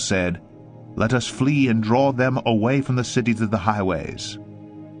Israel said, "Let us flee and draw them away from the cities of the highways."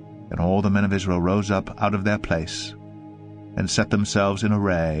 And all the men of Israel rose up out of their place, and set themselves in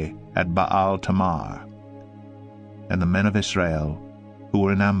array at Baal Tamar. And the men of Israel, who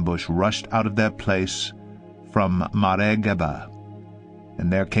were in ambush, rushed out of their place from Maregeba.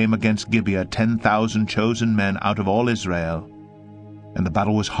 And there came against Gibeah 10,000 chosen men out of all Israel. And the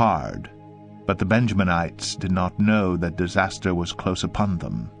battle was hard, but the Benjaminites did not know that disaster was close upon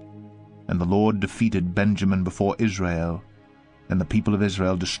them. And the Lord defeated Benjamin before Israel, and the people of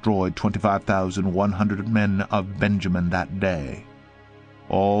Israel destroyed 25,100 men of Benjamin that day.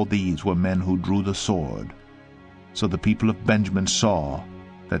 All these were men who drew the sword. So the people of Benjamin saw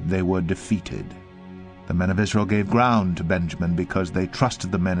that they were defeated. The men of Israel gave ground to Benjamin, because they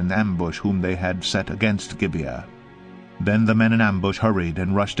trusted the men in ambush whom they had set against Gibeah. Then the men in ambush hurried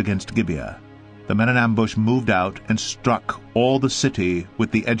and rushed against Gibeah. The men in ambush moved out and struck all the city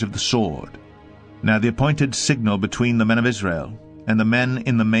with the edge of the sword. Now the appointed signal between the men of Israel and the men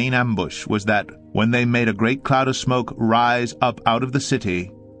in the main ambush was that, when they made a great cloud of smoke rise up out of the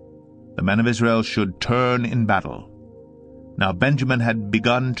city, the men of Israel should turn in battle. Now Benjamin had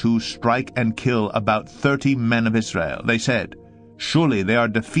begun to strike and kill about 30 men of Israel. They said, "Surely they are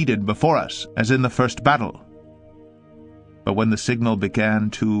defeated before us, as in the first battle." But when the signal began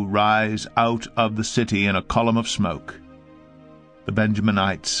to rise out of the city in a column of smoke, the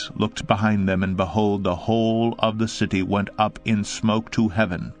Benjaminites looked behind them, and behold, the whole of the city went up in smoke to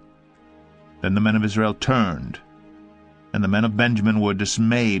heaven. Then the men of Israel turned, and the men of Benjamin were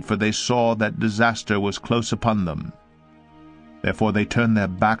dismayed, for they saw that disaster was close upon them. Therefore they turned their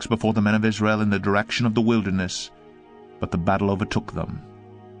backs before the men of Israel in the direction of the wilderness, but the battle overtook them.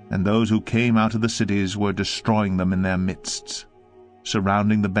 And those who came out of the cities were destroying them in their midst.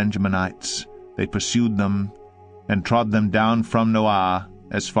 Surrounding the Benjaminites, they pursued them, and trod them down from Noah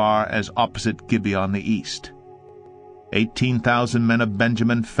as far as opposite Gibeah on the east. 18,000 men of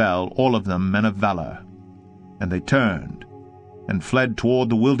Benjamin fell, all of them men of valor. And they turned, and fled toward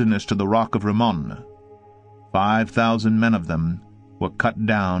the wilderness to the rock of Rimmon. 5,000 men of them were cut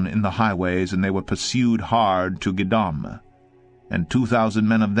down in the highways, and they were pursued hard to Gidom, and 2,000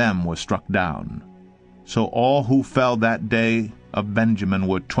 men of them were struck down. So all who fell that day of Benjamin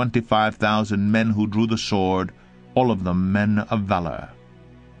were 25,000 men who drew the sword, all of them men of valor.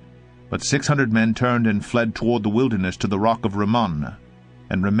 But 600 men turned and fled toward the wilderness to the rock of Rimmon,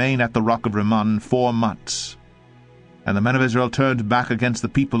 and remained at the rock of Rimmon 4 months. And the men of Israel turned back against the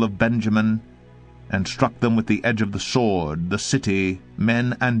people of Benjamin, and struck them with the edge of the sword, the city,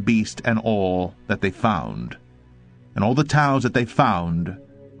 men and beast, and all that they found. And all the towns that they found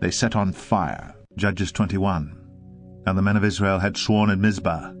they set on fire. Judges 21. Now the men of Israel had sworn in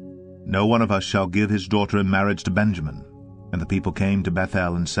Mizpah, No one of us shall give his daughter in marriage to Benjamin. And the people came to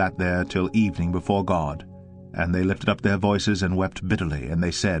Bethel and sat there till evening before God. And they lifted up their voices and wept bitterly. And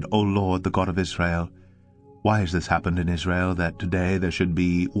they said, O Lord, the God of Israel, why has this happened in Israel, that today there should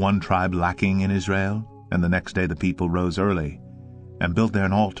be one tribe lacking in Israel? And the next day the people rose early, and built there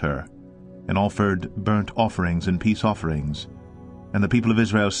an altar, and offered burnt offerings and peace offerings. And the people of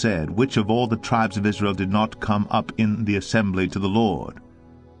Israel said, Which of all the tribes of Israel did not come up in the assembly to the Lord?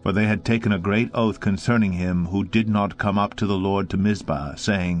 For they had taken a great oath concerning him who did not come up to the Lord to Mizpah,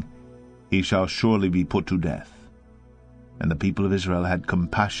 saying, He shall surely be put to death. And the people of Israel had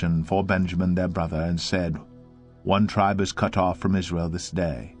compassion for Benjamin their brother, and said, One tribe is cut off from Israel this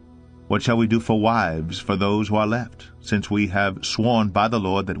day. What shall we do for wives for those who are left, since we have sworn by the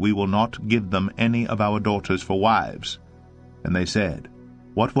Lord that we will not give them any of our daughters for wives? And they said,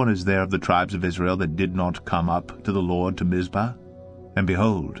 What one is there of the tribes of Israel that did not come up to the Lord to Mizpah? And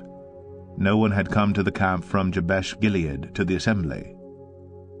behold, no one had come to the camp from Jabesh-Gilead to the assembly.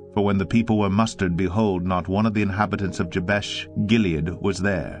 For when the people were mustered, behold, not one of the inhabitants of Jabesh-Gilead was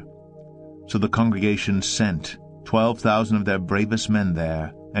there. So the congregation sent 12,000 of their bravest men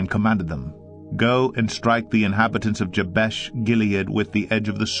there, and commanded them, Go and strike the inhabitants of Jabesh-Gilead with the edge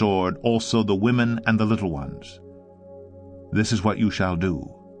of the sword, also the women and the little ones. This is what you shall do.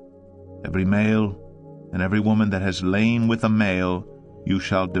 Every male and every woman that has lain with a male you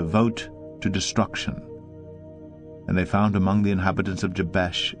shall devote to destruction. And they found among the inhabitants of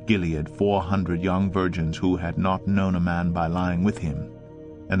Jabesh-Gilead 400 young virgins who had not known a man by lying with him.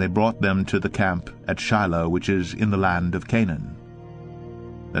 And they brought them to the camp at Shiloh, which is in the land of Canaan.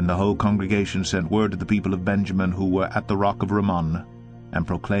 Then the whole congregation sent word to the people of Benjamin who were at the rock of Rimmon, and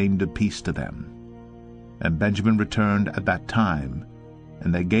proclaimed peace to them. And Benjamin returned at that time,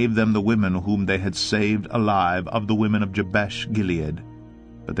 and they gave them the women whom they had saved alive of the women of Jabesh-Gilead,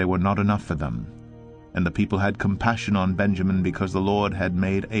 but they were not enough for them. And the people had compassion on Benjamin, because the Lord had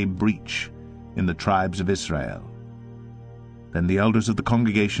made a breach in the tribes of Israel. Then the elders of the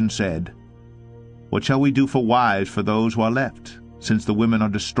congregation said, What shall we do for wives for those who are left, since the women are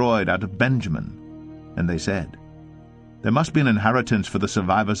destroyed out of Benjamin? And they said, There must be an inheritance for the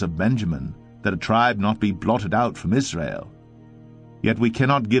survivors of Benjamin, that a tribe not be blotted out from Israel. Yet we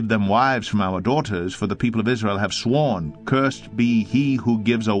cannot give them wives from our daughters, for the people of Israel have sworn, Cursed be he who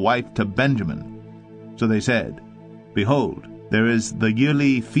gives a wife to Benjamin. So they said, Behold, there is the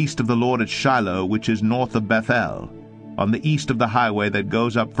yearly feast of the Lord at Shiloh, which is north of Bethel, on the east of the highway that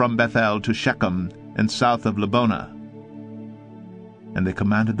goes up from Bethel to Shechem, and south of Lebonah. And they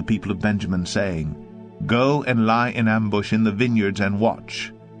commanded the people of Benjamin, saying, Go and lie in ambush in the vineyards and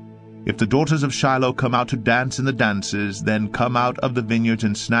watch. If the daughters of Shiloh come out to dance in the dances, then come out of the vineyards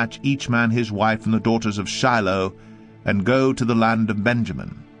and snatch each man his wife from the daughters of Shiloh, and go to the land of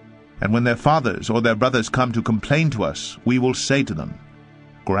Benjamin. And when their fathers or their brothers come to complain to us, we will say to them,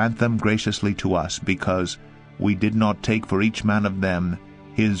 Grant them graciously to us, because we did not take for each man of them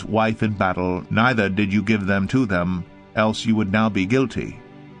his wife in battle, neither did you give them to them, else you would now be guilty.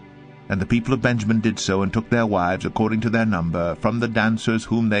 And the people of Benjamin did so, and took their wives according to their number from the dancers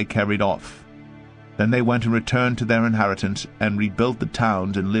whom they carried off. Then they went and returned to their inheritance, and rebuilt the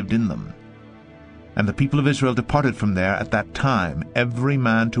towns, and lived in them. And the people of Israel departed from there at that time, every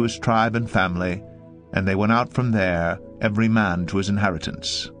man to his tribe and family, and they went out from there, every man to his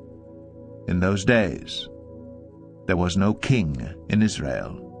inheritance. In those days there was no king in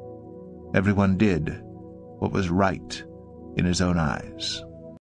Israel. Everyone did what was right in his own eyes.